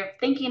when they're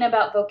thinking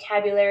about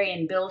vocabulary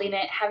and building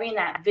it, having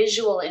that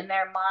visual in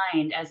their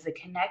mind as the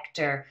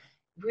connector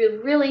will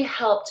really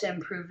help to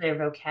improve their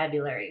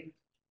vocabulary.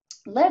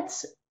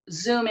 Let's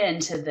zoom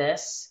into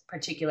this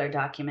particular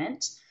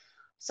document.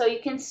 So you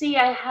can see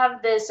I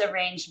have this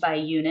arranged by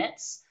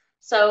units.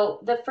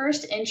 So the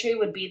first entry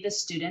would be the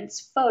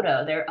student's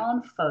photo, their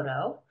own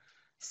photo.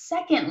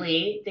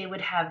 Secondly, they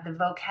would have the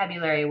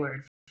vocabulary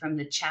word from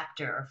the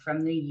chapter or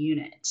from the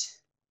unit.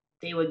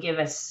 They would give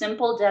a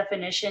simple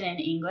definition in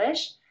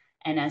English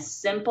and a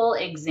simple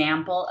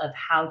example of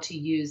how to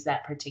use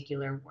that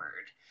particular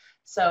word.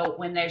 So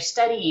when they're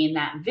studying,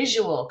 that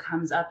visual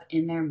comes up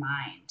in their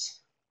mind.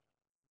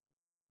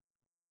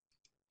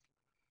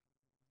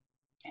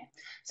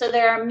 So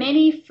there are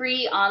many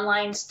free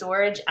online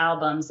storage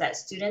albums that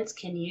students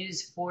can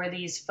use for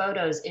these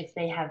photos if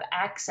they have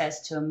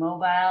access to a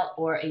mobile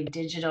or a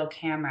digital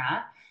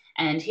camera.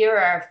 And here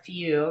are a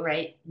few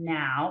right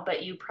now,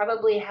 but you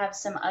probably have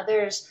some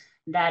others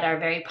that are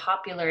very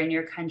popular in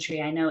your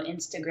country. I know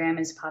Instagram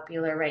is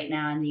popular right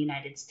now in the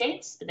United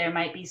States. There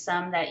might be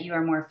some that you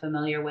are more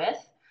familiar with.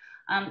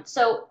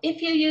 So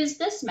if you use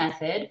this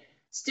method,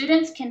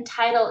 students can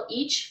title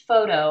each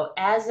photo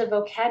as a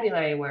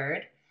vocabulary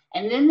word,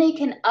 And then they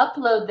can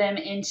upload them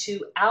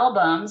into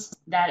albums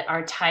that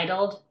are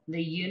titled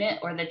the unit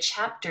or the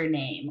chapter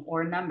name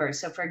or number.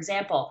 So for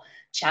example,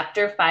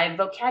 Chapter 5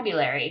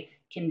 Vocabulary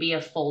can be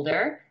a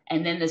folder,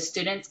 and then the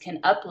students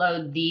can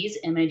upload these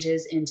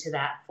images into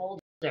that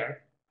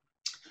folder.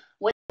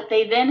 What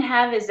they then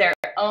have is their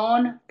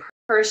own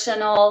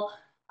personal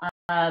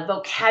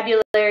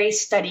vocabulary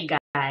study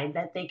guide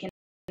that they can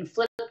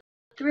flip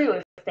through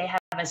if they have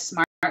a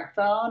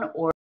smartphone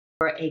or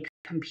a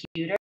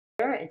computer.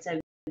 It's a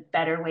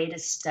better way to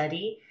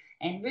study.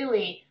 And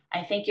really,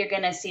 I think you're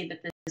going to see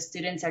that the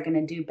students are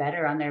going to do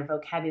better on their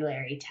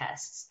vocabulary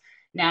tests.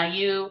 Now,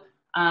 you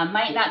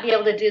might not be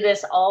able to do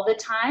this all the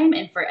time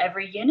and for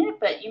every unit,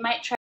 but you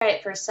might try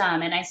it for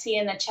some. And I see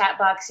in the chat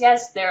box,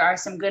 yes, there are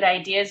some good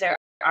ideas. There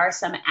are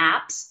some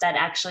apps that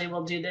actually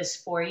will do this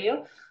for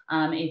you.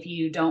 If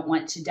you don't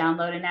want to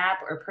download an app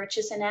or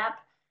purchase an app,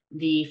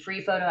 the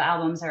free photo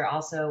albums are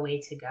also a way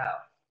to go.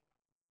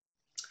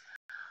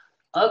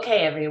 Okay,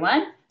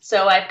 everyone.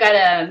 So I've got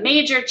a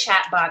major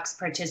chat box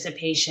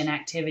participation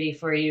activity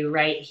for you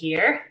right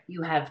here.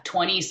 You have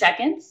 20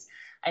 seconds.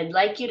 I'd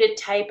like you to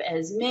type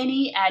as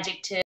many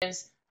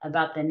adjectives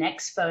about the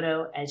next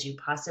photo as you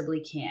possibly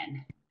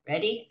can.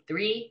 Ready?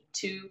 3,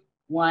 2,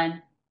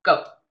 1,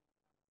 go.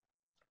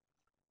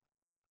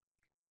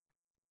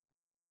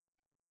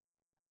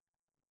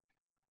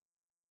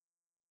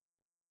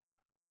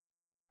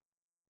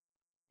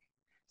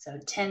 So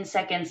 10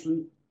 seconds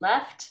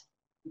left.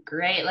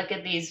 Great, look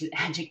at these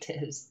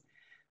adjectives.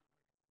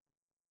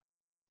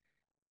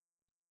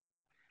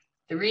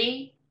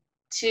 3,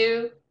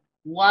 2,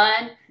 1.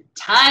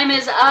 Time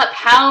is up.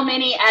 How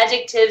many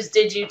adjectives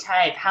did you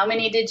type? How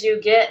many did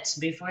you get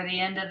before the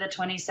end of the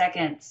 20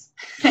 seconds?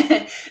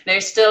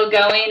 They're still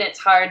going. It's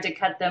hard to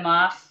cut them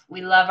off.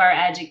 We love our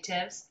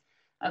adjectives.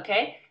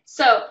 Okay,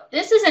 so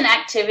this is an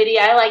activity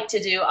I like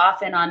to do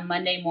often on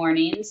Monday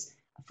mornings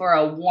for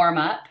a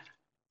warm-up.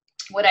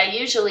 What I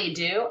usually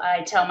do,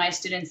 I tell my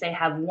students they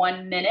have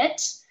 1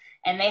 minute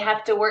and they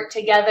have to work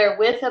together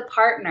with a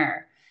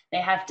partner. They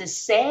have to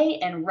say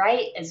and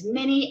write as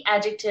many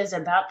adjectives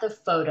about the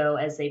photo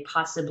as they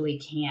possibly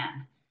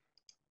can.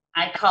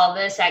 I call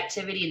this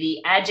activity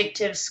the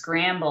adjective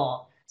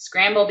scramble.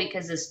 Scramble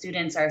because the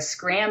students are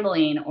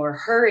scrambling or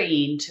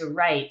hurrying to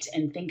write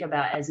and think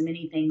about as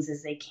many things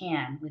as they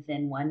can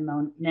within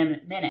 1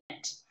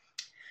 minute.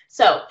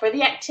 So for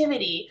the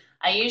activity,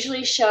 I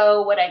usually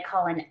show what I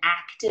call an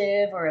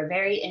active or a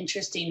very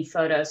interesting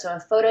photo. So a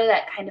photo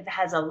that kind of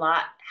has a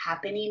lot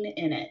happening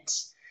in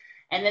it.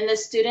 And then the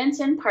students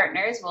and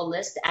partners will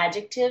list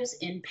adjectives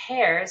in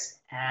pairs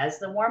as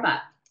the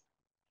warm-up.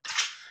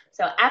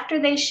 So after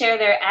they share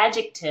their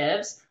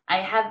adjectives, I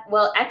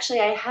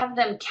have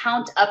them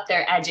count up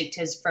their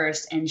adjectives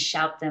first and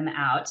shout them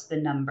out, the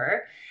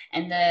number.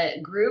 And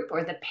the group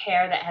or the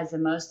pair that has the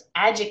most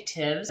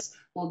adjectives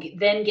will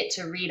then get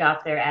to read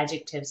off their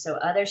adjectives. So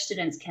other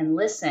students can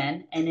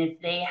listen, and if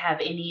they have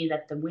any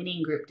that the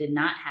winning group did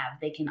not have,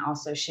 they can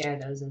also share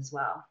those as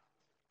well.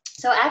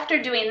 So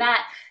after doing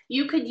that,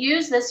 you could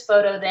use this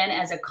photo then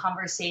as a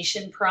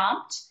conversation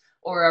prompt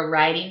or a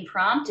writing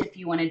prompt if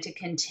you wanted to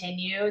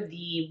continue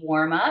the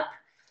warm-up.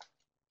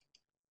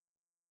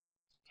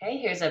 Okay,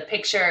 here's a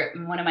picture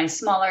in one of my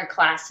smaller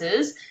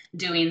classes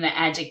doing the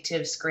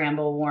adjective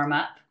scramble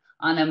warm-up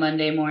on a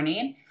Monday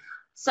morning.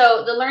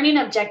 So the learning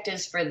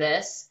objectives for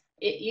this,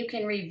 you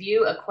can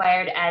review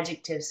acquired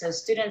adjectives. So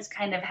students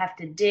kind of have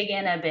to dig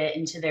in a bit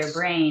into their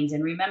brains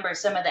and remember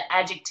some of the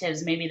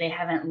adjectives maybe they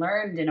haven't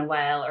learned in a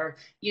while, or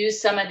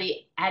use some of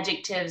the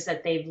adjectives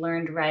that they've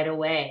learned right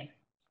away.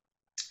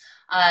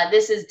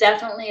 This is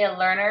definitely a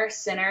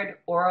learner-centered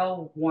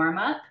oral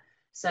warm-up.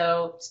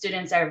 So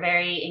students are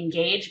very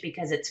engaged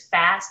because it's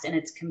fast and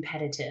it's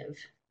competitive.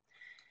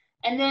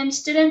 And then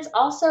students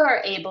also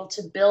are able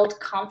to build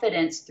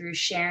confidence through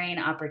sharing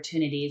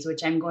opportunities,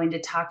 which I'm going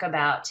to talk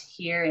about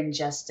here in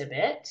just a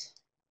bit.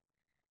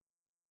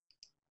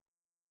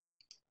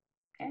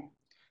 Okay.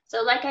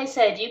 So like I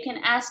said, you can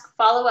ask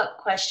follow-up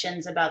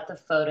questions about the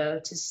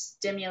photo to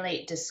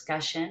stimulate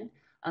discussion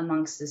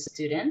amongst the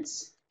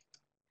students.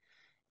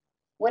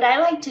 What I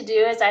like to do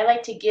is I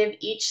like to give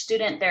each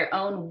student their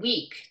own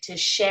week to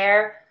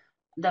share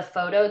the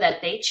photo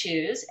that they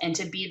choose and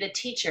to be the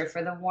teacher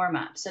for the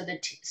warm-up. So the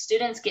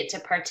students get to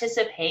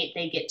participate,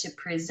 they get to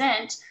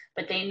present,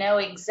 but they know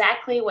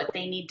exactly what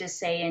they need to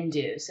say and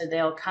do. So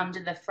they'll come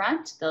to the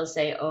front, they'll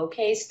say,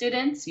 okay,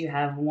 students, you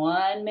have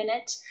 1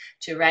 minute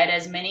to write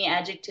as many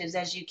adjectives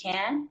as you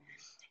can.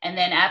 And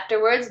then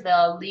afterwards,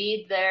 they'll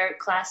lead their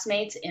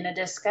classmates in a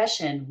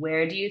discussion.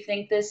 Where do you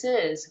think this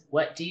is?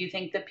 What do you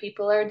think the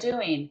people are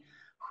doing?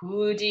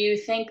 Who do you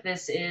think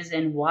this is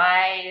and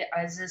why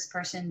is this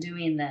person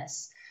doing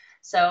this?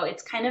 So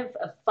it's kind of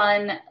a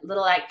fun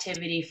little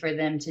activity for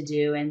them to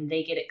do, and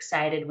they get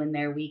excited when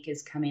their week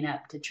is coming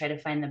up to try to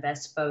find the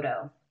best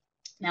photo.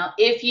 Now,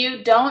 if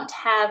you don't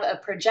have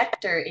a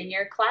projector in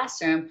your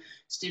classroom,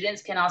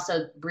 students can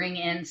also bring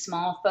in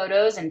small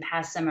photos and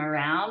pass them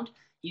around.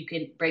 You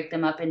could break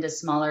them up into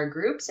smaller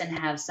groups and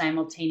have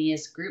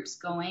simultaneous groups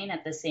going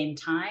at the same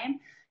time.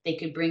 They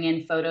could bring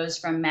in photos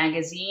from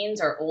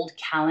magazines or old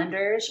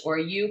calendars, or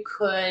you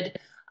could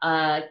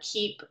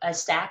keep a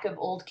stack of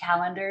old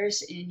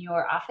calendars in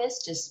your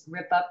office. Just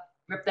rip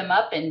them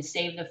up and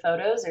save the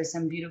photos. There's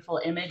some beautiful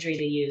imagery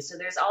to use. So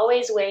there's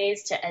always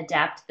ways to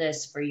adapt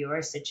this for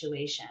your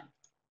situation.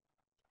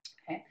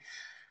 Okay.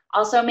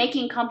 Also,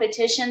 making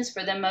competitions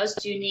for the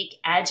most unique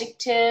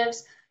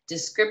adjectives,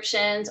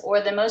 descriptions,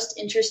 or the most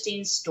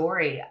interesting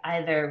story,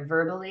 either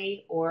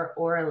verbally or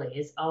orally,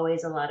 is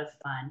always a lot of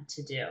fun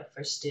to do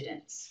for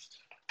students.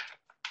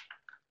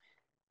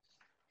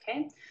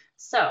 Okay,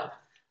 so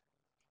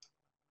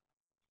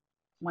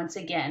once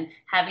again,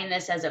 having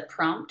this as a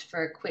prompt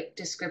for a quick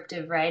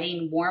descriptive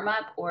writing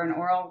warm-up or an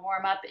oral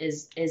warm-up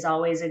is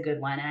always a good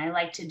one. And I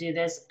like to do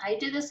this. I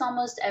do this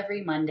almost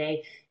every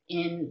Monday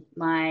in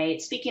my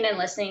speaking and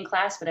listening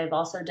class, but I've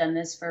also done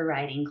this for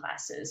writing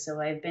classes. So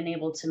I've been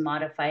able to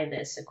modify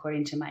this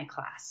according to my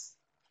class.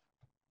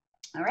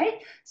 All right,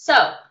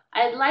 so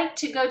I'd like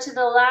to go to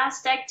the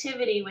last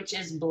activity, which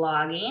is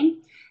blogging.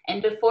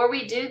 And before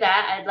we do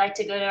that, I'd like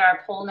to go to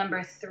our poll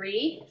number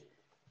 3,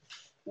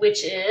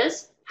 which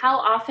is, how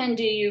often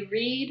do you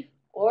read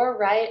or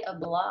write a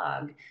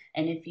blog?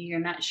 And if you're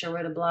not sure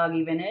what a blog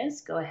even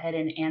is, go ahead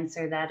and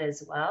answer that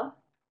as well.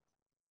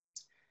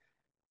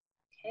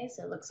 Okay,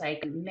 so it looks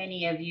like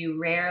many of you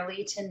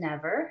rarely to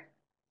never.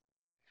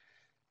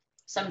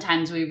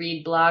 Sometimes we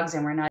read blogs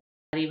and we're not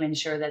even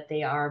sure that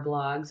they are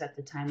blogs at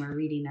the time we're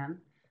reading them.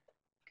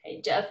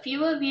 Okay, a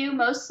few of you,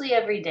 mostly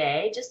every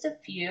day, just a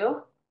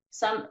few.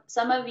 Some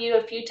of you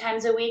a few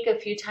times a week, a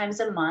few times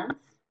a month.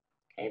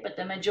 Okay, but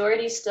the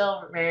majority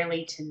still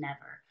rarely to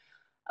never.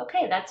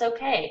 Okay, that's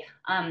okay.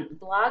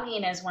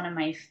 Blogging is one of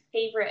my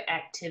favorite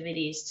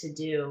activities to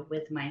do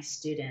with my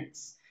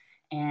students.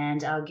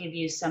 And I'll give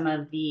you some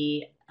of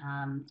the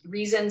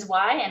reasons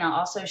why, and I'll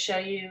also show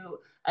you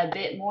a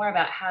bit more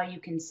about how you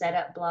can set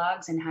up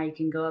blogs and how you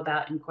can go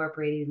about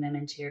incorporating them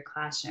into your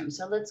classroom.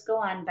 So let's go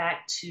on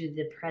back to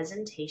the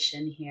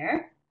presentation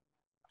here.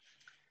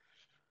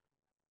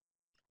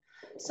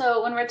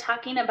 So when we're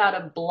talking about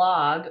a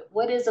blog,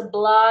 what is a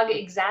blog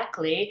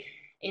exactly?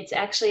 It's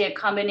actually a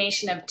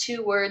combination of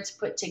 2 words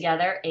put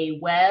together, a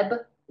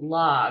web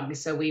log.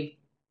 So we've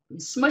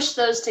smushed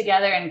those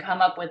together and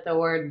come up with the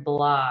word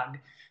blog.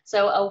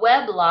 So a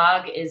web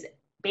log is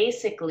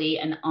basically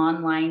an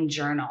online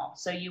journal.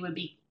 So you would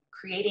be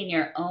creating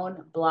your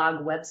own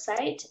blog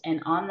website,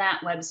 and on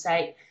that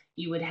website,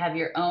 you would have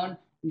your own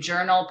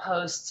journal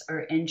posts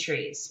or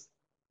entries.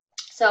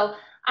 So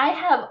I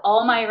have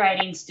all my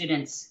writing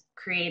students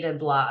create a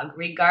blog,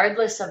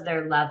 regardless of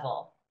their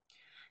level.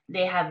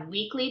 They have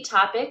weekly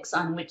topics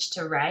on which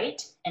to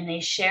write, and they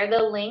share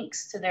the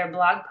links to their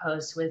blog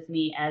posts with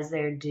me as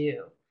they're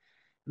due.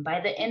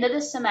 By the end of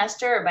the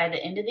semester or by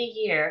the end of the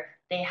year,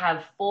 they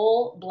have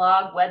full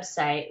blog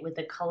website with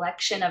a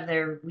collection of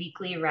their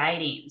weekly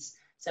writings.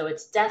 So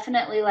it's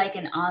definitely like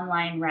an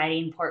online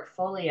writing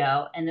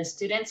portfolio, and the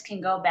students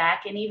can go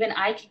back, and even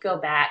I could go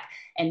back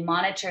and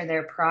monitor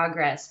their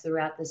progress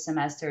throughout the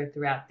semester,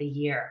 throughout the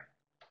year.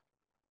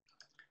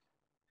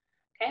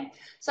 Okay,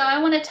 so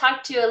I want to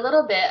talk to you a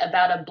little bit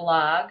about a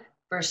blog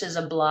versus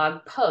a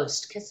blog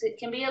post, because it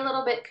can be a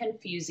little bit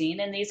confusing,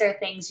 and these are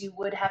things you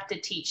would have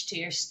to teach to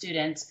your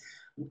students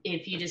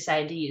if you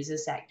decide to use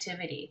this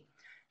activity.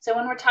 So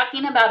when we're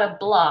talking about a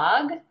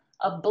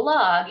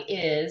blog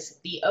is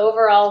the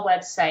overall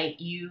website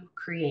you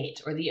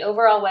create, or the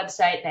overall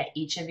website that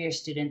each of your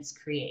students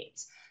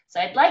creates. So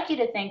I'd like you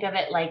to think of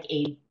it like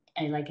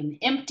an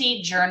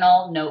empty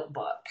journal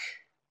notebook.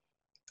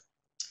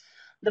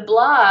 The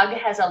blog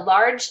has a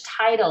large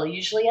title,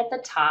 usually at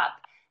the top,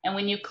 and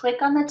when you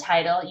click on the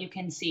title, you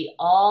can see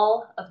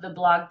all of the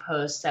blog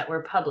posts that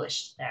were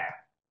published there.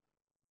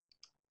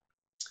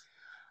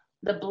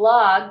 The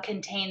blog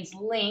contains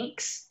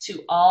links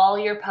to all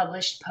your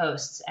published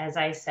posts, as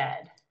I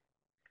said.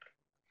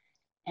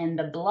 And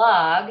the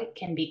blog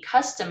can be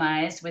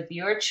customized with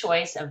your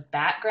choice of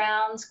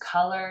backgrounds,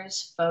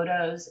 colors,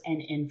 photos,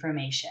 and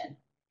information.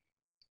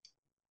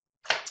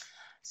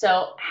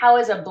 So how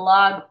is a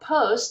blog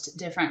post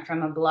different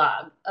from a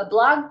blog? A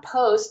blog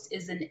post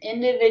is an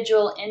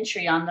individual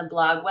entry on the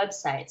blog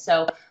website.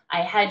 So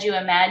I had you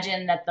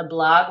imagine that the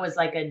blog was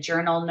like a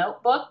journal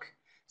notebook.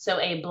 So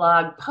a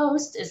blog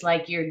post is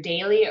like your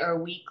daily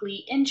or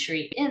weekly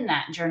entry in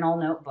that journal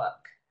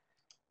notebook.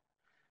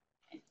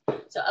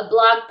 So a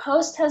blog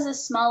post has a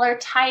smaller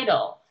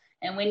title.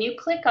 And when you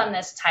click on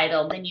this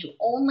title, then you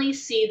only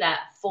see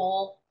that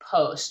full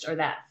post or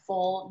that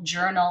full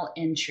journal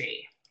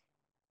entry.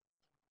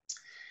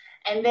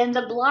 And then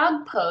the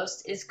blog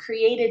post is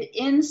created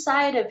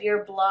inside of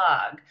your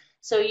blog.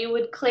 So you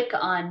would click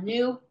on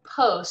New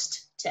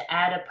Post to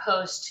add a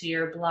post to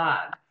your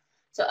blog.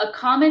 So a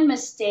common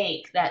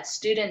mistake that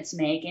students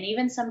make, and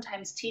even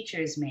sometimes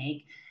teachers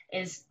make,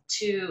 is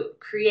to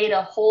create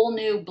a whole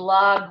new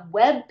blog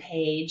web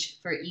page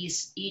for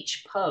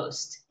each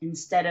post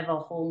instead of a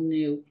whole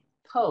new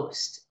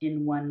post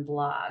in one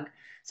blog.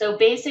 So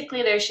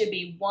basically there should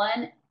be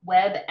one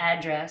web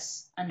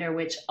address under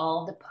which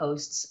all the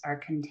posts are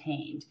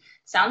contained.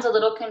 Sounds a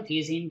little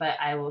confusing, but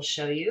I will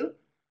show you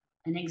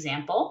an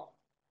example.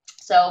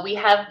 So we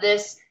have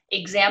this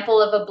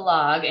example of a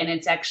blog, and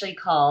it's actually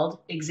called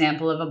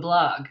Example of a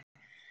Blog.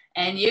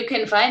 And you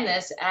can find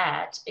this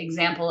at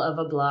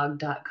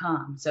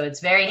exampleofablog.com. So it's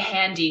very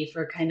handy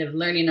for kind of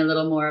learning a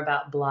little more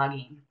about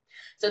blogging.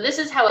 So this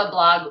is how a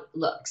blog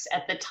looks.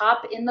 At the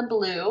top in the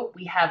blue,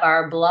 we have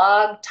our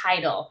blog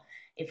title.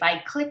 If I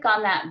click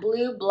on that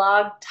blue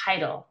blog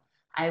title,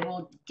 I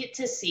will get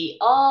to see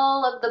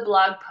all of the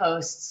blog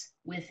posts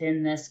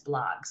within this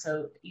blog.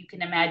 So you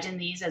can imagine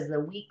these as the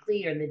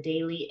weekly or the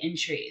daily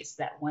entries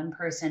that one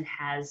person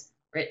has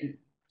written.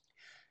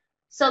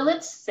 So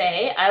let's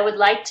say I would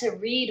like to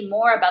read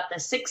more about the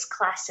 6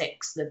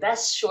 classics, the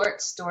best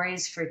short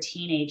stories for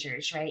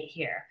teenagers right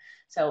here.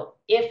 So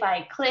if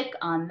I click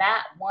on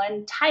that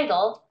one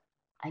title,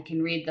 I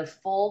can read the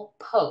full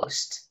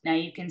post. Now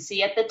you can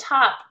see at the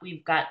top,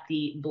 we've got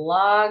the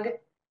blog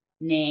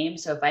name.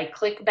 So if I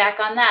click back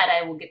on that,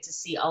 I will get to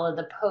see all of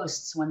the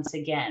posts once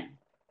again.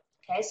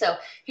 Okay, so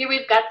here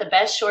we've got the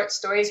best short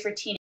stories for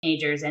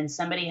teenagers, and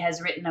somebody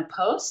has written a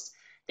post.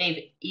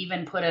 They've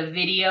even put a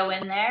video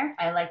in there.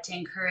 I like to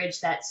encourage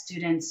that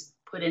students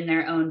put in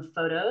their own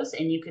photos,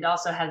 and you could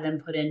also have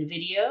them put in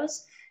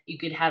videos. You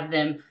could have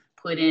them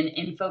put in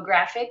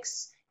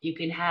infographics. You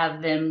could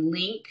have them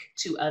link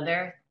to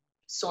other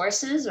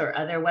sources or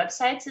other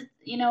websites.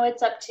 You know,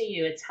 it's up to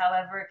you. It's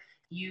however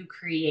you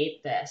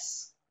create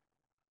this.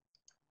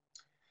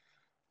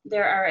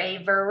 There are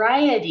a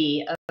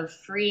variety of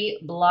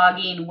free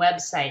blogging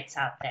websites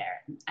out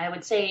there. I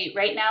would say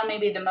right now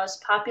maybe the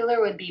most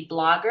popular would be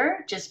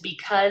Blogger, just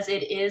because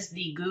it is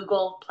the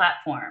Google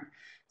platform.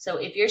 So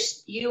if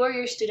you or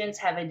your students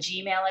have a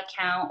Gmail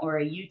account or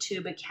a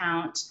YouTube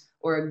account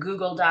or a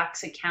Google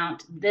Docs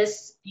account,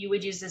 you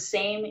would use the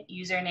same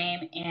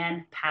username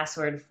and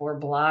password for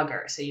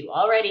Blogger. So you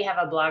already have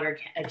a Blogger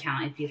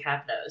account if you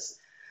have those.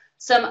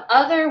 Some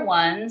other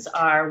ones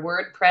are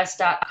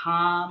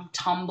WordPress.com,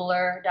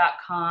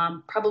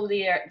 Tumblr.com.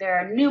 Probably there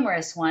are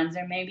numerous ones.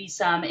 There may be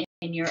some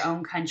in your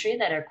own country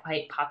that are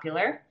quite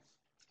popular.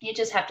 You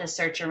just have to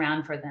search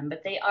around for them,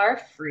 but they are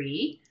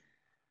free.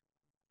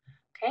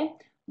 Okay.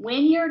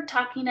 When you're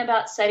talking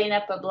about setting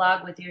up a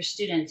blog with your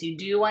students, you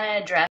do want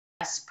to address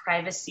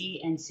privacy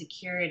and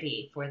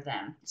security for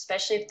them,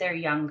 especially if they're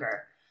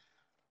younger.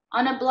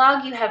 On a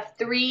blog, you have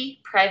 3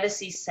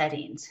 privacy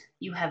settings.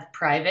 You have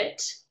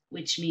private,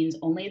 which means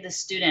only the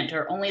student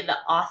or only the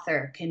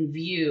author can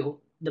view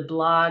the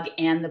blog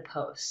and the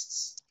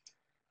posts.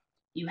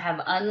 You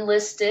have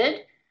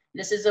unlisted.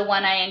 This is the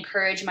one I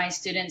encourage my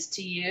students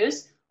to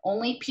use.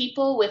 Only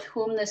people with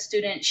whom the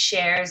student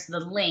shares the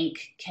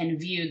link can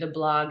view the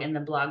blog and the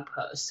blog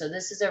post. So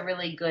this is a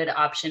really good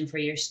option for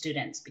your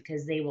students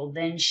because they will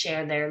then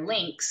share their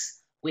links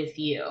with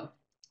you.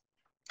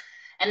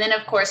 And then,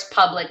 of course,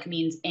 public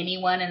means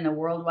anyone in the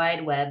World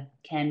Wide Web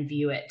can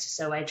view it.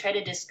 So I try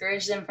to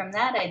discourage them from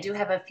that. I do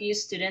have a few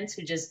students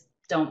who just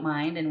don't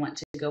mind and want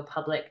to go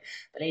public,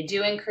 but I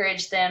do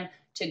encourage them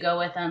to go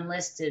with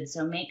unlisted.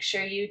 So make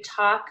sure you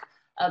talk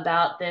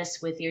about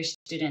this with your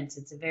students.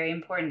 It's a very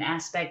important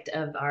aspect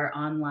of our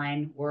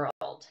online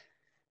world.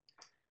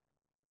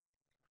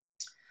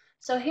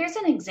 So here's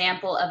an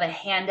example of a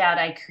handout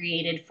I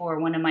created for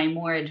one of my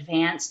more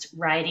advanced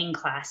writing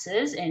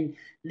classes, and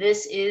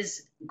this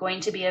is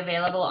going to be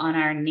available on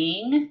our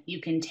Ning.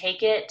 You can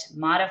take it,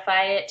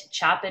 modify it,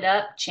 chop it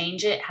up,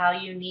 change it how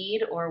you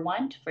need or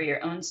want for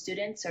your own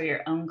students or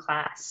your own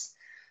class.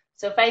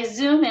 So if I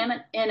zoom in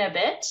a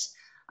bit,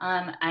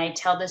 I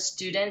tell the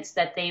students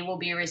that they will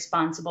be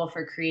responsible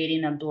for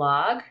creating a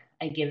blog.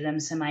 I give them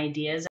some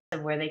ideas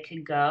of where they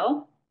could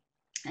go,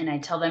 and I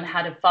tell them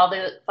how to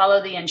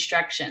follow the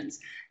instructions.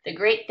 The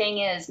great thing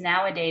is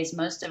nowadays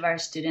most of our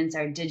students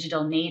are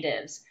digital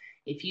natives.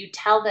 If you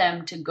tell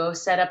them to go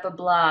set up a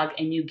blog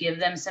and you give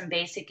them some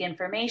basic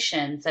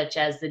information, such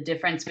as the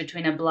difference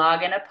between a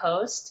blog and a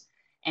post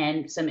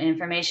and some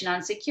information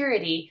on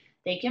security,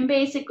 they can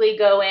basically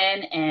go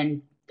in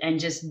and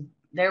just,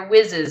 they're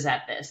whizzes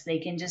at this. They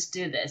can just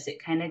do this.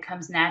 It kind of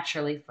comes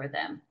naturally for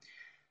them.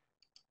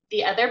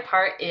 The other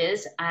part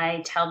is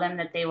I tell them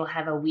that they will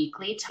have a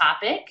weekly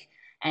topic,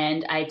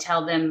 and I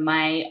tell them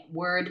my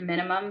word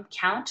minimum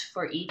count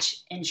for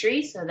each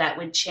entry. So that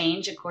would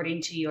change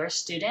according to your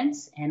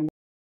students and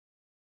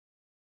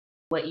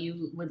what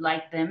you would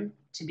like them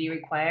to be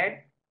required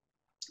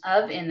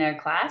of in their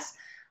class.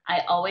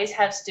 I always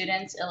have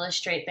students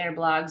illustrate their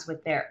blogs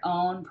with their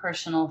own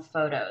personal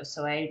photos.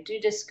 So I do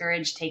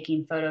discourage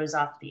taking photos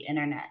off the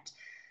internet.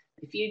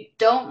 If you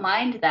don't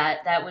mind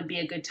that, that would be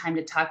a good time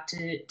to talk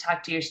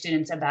to your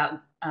students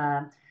about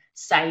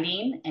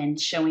citing and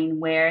showing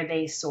where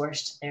they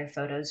sourced their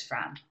photos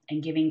from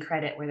and giving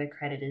credit where the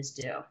credit is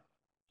due. All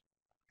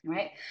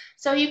right.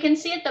 So you can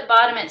see at the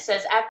bottom it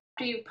says,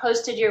 after you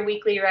posted your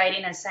weekly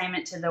writing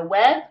assignment to the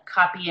web,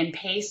 copy and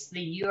paste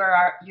the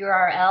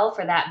URL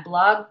for that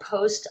blog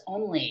post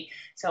only.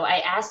 So I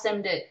asked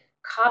them to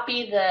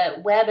copy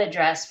the web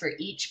address for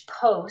each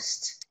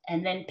post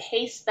and then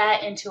paste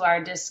that into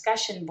our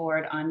discussion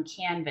board on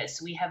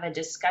Canvas. We have a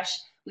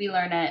discussion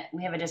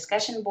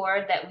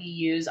board that we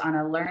use on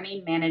a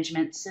learning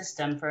management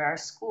system for our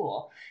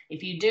school.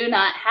 If you do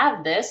not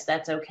have this,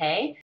 that's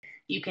okay.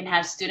 You can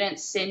have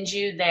students send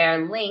you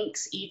their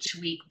links each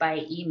week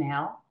by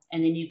email,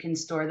 and then you can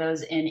store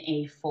those in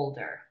a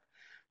folder.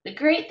 The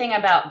great thing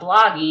about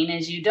blogging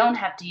is you don't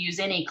have to use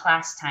any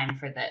class time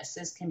for this.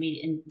 This can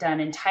be done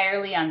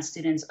entirely on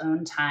students'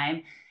 own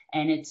time,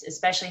 and it's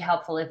especially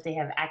helpful if they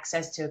have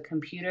access to a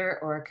computer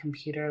or a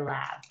computer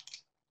lab.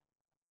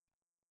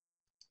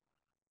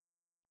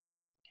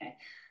 Okay.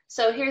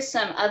 So here's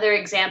some other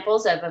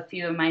examples of a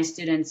few of my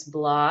students'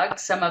 blogs.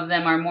 Some of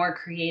them are more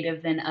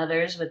creative than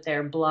others with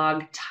their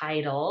blog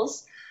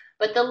titles,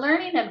 but the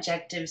learning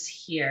objectives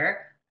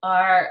here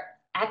are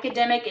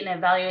academic and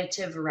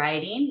evaluative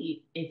writing.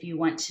 If you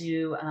want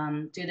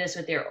to do this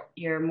with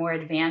your more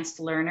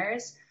advanced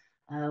learners,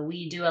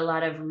 we do a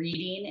lot of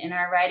reading in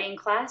our writing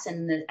class,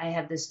 and I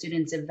have the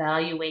students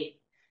evaluate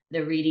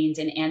the readings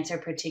and answer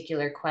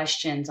particular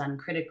questions on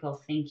critical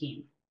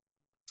thinking.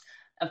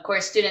 Of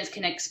course, students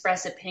can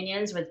express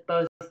opinions with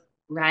both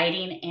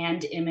writing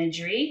and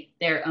imagery,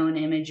 their own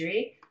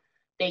imagery.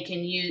 They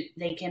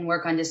can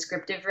work on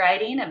descriptive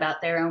writing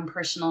about their own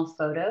personal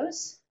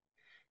photos.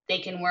 They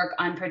can work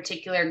on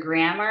particular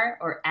grammar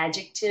or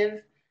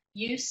adjective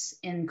use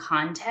in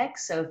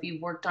context. So if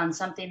you've worked on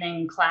something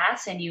in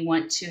class and you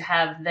want to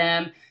have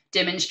them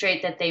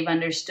demonstrate that they've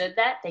understood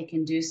that, they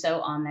can do so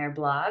on their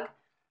blog.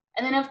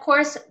 And then, of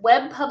course,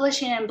 web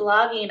publishing and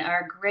blogging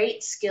are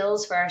great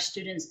skills for our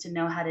students to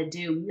know how to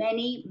do.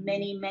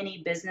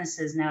 Many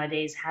businesses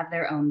nowadays have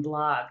their own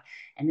blog.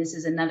 And this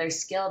is another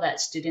skill that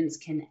students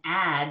can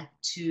add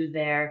to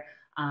their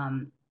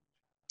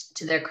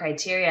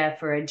criteria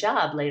for a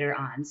job later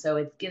on. So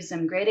it gives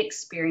them great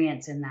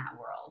experience in that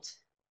world.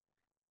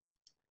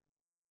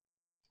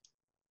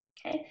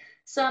 Okay,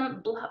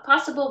 some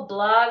possible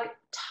blog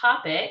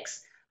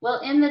topics. Well,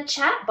 in the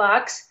chat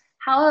box,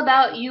 how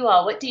about you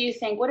all? What do you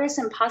think? What are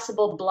some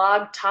possible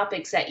blog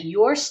topics that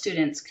your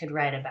students could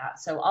write about?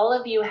 So all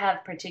of you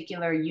have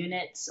particular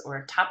units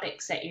or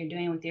topics that you're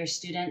doing with your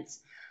students.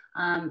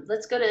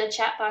 Let's go to the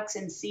chat box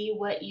and see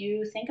what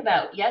you think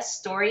about. Yes,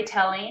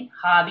 storytelling,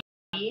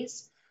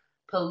 hobbies,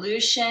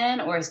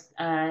 pollution or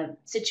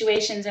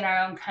situations in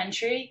our own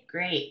country.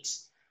 Great.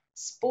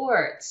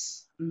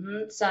 Sports,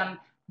 some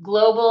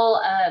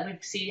global, we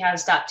see how to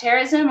stop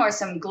terrorism or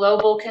some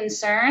global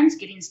concerns,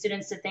 getting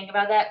students to think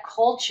about that.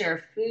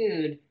 Culture,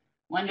 food,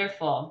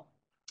 wonderful.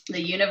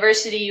 The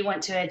university you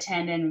want to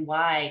attend and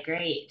why,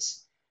 great.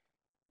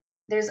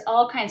 There's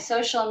all kinds,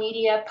 social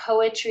media,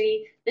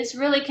 poetry. This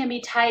really can be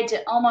tied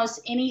to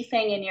almost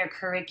anything in your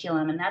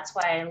curriculum, and that's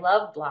why I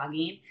love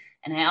blogging.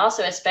 And I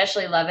also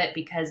especially love it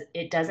because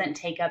it doesn't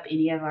take up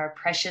any of our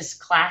precious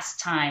class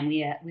time.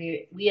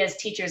 We as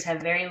teachers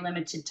have very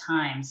limited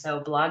time,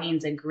 so blogging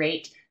is a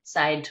great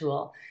side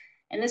tool.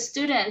 And the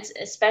students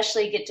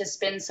especially get to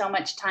spend so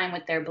much time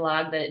with their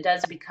blog that it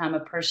does become a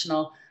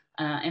personal,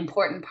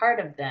 important part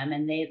of them,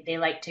 and they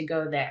like to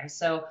go there.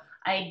 So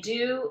I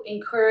do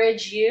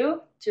encourage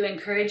you to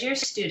encourage your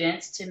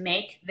students to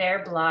make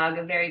their blog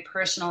a very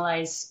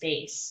personalized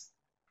space.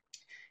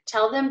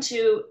 Tell them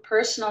to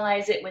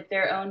personalize it with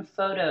their own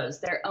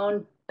photos, their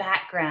own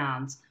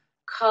backgrounds,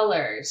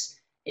 colors.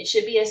 It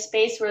should be a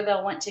space where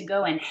they'll want to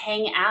go and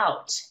hang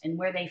out and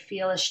where they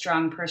feel a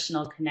strong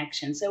personal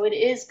connection. So it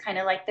is kind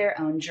of like their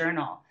own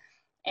journal.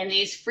 And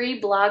these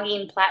free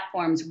blogging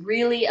platforms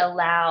really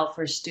allow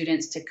for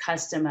students to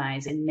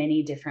customize in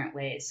many different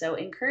ways. So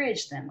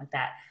encourage them with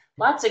that.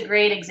 Lots of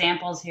great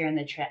examples here in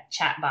the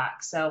chat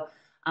box. So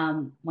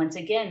once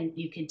again,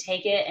 you can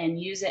take it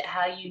and use it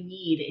how you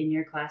need in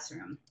your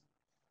classroom.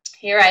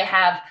 Here I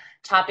have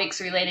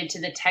topics related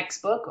to the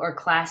textbook or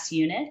class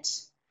unit,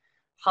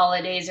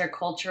 holidays or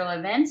cultural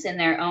events in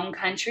their own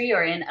country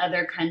or in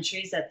other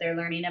countries that they're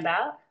learning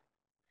about.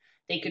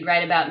 They could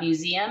write about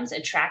museums,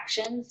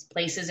 attractions,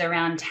 places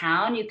around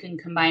town. You can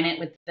combine it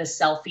with the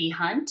selfie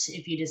hunt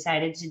if you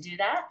decided to do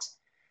that.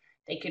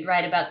 They could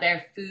write about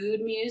their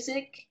food,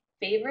 music,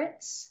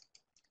 favorites.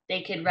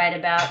 They could write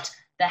about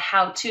the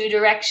how-to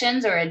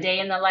directions or a day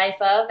in the life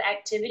of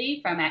activity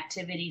from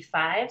activity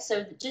 5.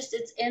 So just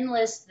it's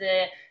endless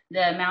the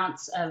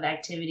amounts of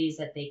activities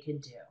that they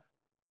could do.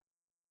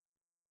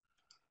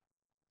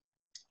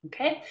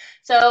 Okay,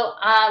 so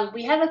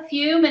we have a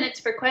few minutes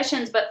for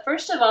questions, but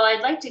first of all,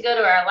 I'd like to go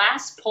to our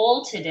last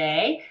poll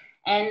today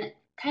and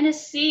kind of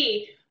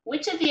see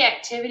which of the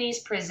activities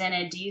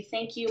presented do you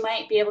think you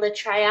might be able to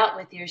try out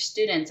with your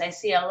students? I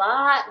see a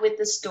lot with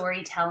the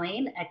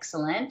storytelling,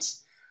 excellent.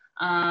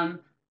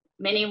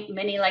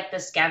 Many like the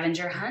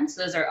scavenger hunts.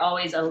 Those are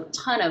always a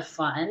ton of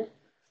fun.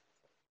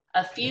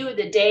 A few,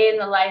 the day in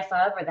the life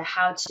of or the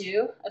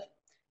how-to.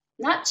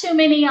 Not too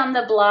many on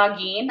the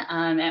blogging.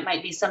 It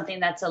might be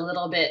something that's a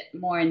little bit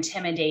more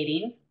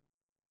intimidating.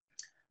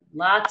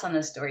 Lots on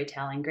the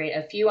storytelling, great.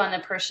 A few on the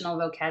personal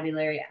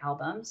vocabulary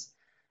albums.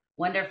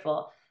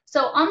 Wonderful.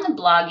 So on the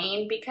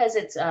blogging, because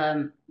it's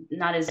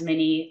not as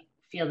many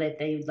feel that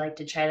they'd like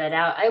to try that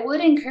out. I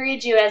would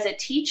encourage you as a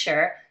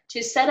teacher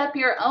to set up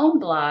your own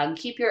blog,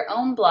 keep your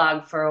own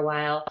blog for a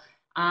while,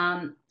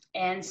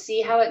 and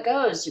see how it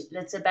goes.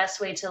 That's the best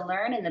way to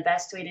learn and the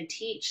best way to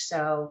teach.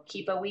 So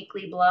keep a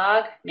weekly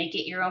blog, make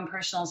it your own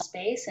personal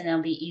space, and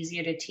it'll be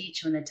easier to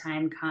teach when the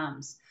time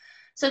comes.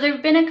 So there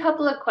have been a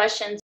couple of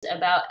questions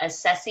about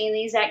assessing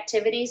these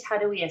activities. How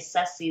do we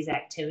assess these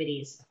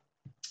activities?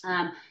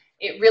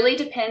 It really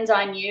depends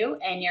on you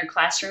and your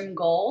classroom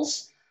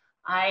goals.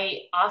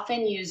 I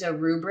often use a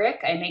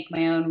rubric. I make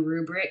my own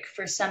rubric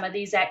for some of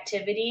these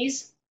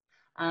activities.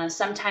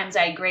 Sometimes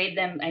I grade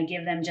them, I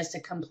give them just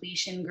a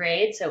completion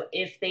grade. So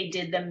if they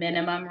did the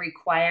minimum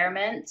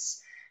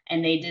requirements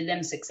and they did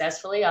them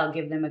successfully, I'll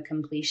give them a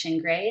completion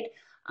grade.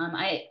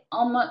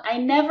 I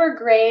never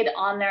grade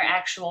on their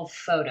actual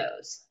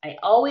photos. I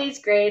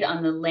always grade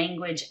on the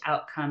language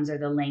outcomes or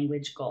the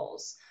language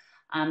goals.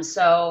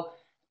 So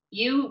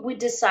you would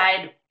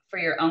decide for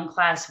your own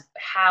class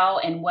how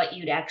and what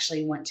you'd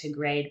actually want to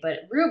grade, but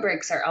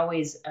rubrics are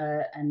always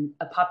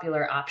a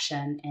popular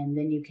option, and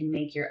then you can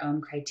make your own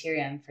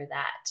criterion for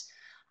that.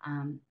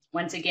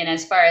 Once again,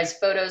 as far as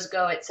photos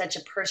go, it's such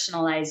a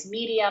personalized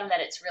medium that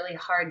it's really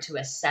hard to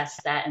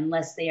assess that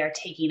unless they are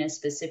taking a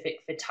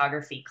specific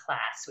photography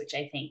class, which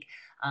I think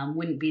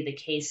wouldn't be the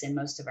case in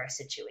most of our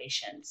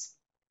situations.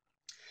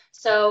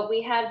 So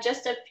we have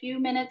just a few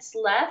minutes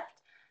left,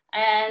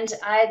 and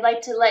I'd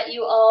like to let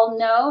you all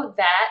know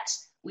that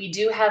we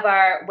do have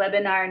our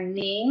webinar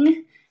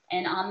Ning,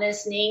 and on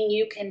this Ning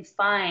you can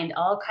find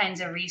all kinds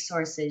of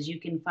resources. You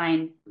can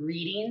find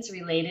readings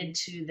related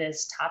to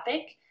this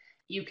topic.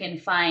 You can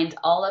find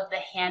all of the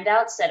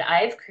handouts that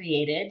I've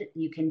created.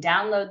 You can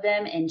download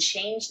them and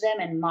change them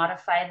and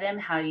modify them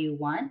how you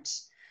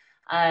want.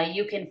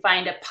 You can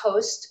find a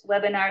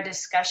post-webinar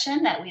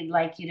discussion that we'd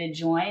like you to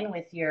join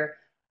with your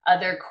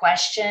other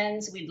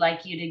questions. We'd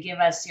like you to give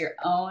us your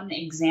own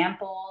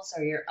examples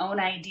or your own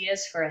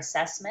ideas for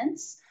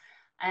assessments.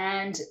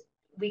 And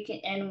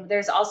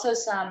there's also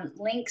some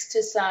links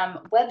to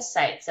some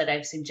websites that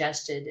I've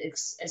suggested,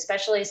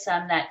 especially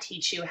some that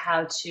teach you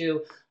how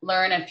to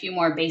learn a few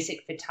more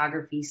basic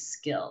photography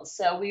skills.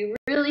 So we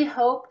really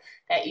hope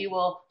that you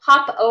will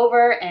hop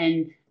over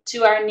and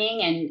to our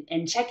Ning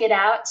and check it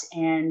out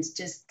and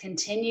just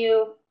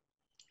continue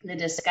the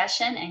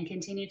discussion and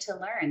continue to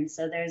learn.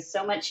 So there's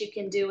so much you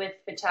can do with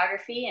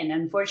photography, and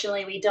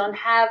unfortunately we don't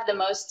have the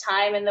most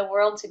time in the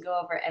world to go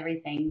over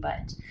everything,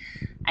 but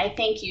I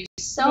thank you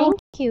so much.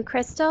 Thank you,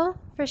 Crystal,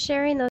 for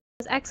sharing those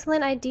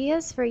excellent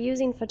ideas for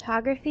using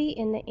photography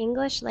in the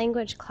English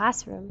language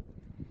classroom.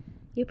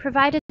 You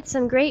provided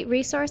some great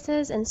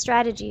resources and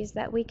strategies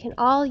that we can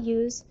all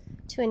use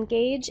to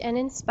engage and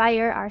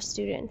inspire our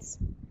students.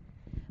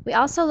 We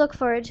also look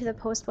forward to the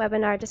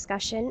post-webinar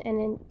discussion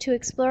and to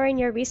exploring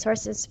your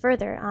resources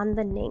further on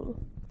the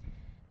Ning.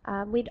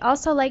 We'd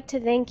also like to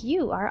thank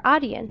you, our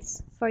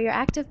audience, for your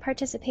active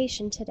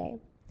participation today.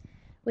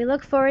 We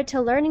look forward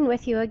to learning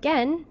with you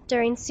again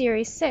during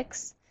Series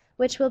 6,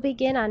 which will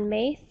begin on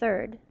May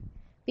 3rd.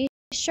 Be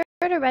sure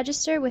to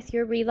register with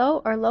your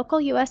RELO or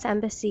local U.S.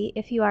 Embassy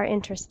if you are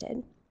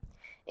interested.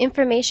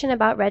 Information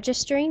about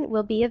registering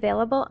will be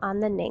available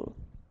on the Ning.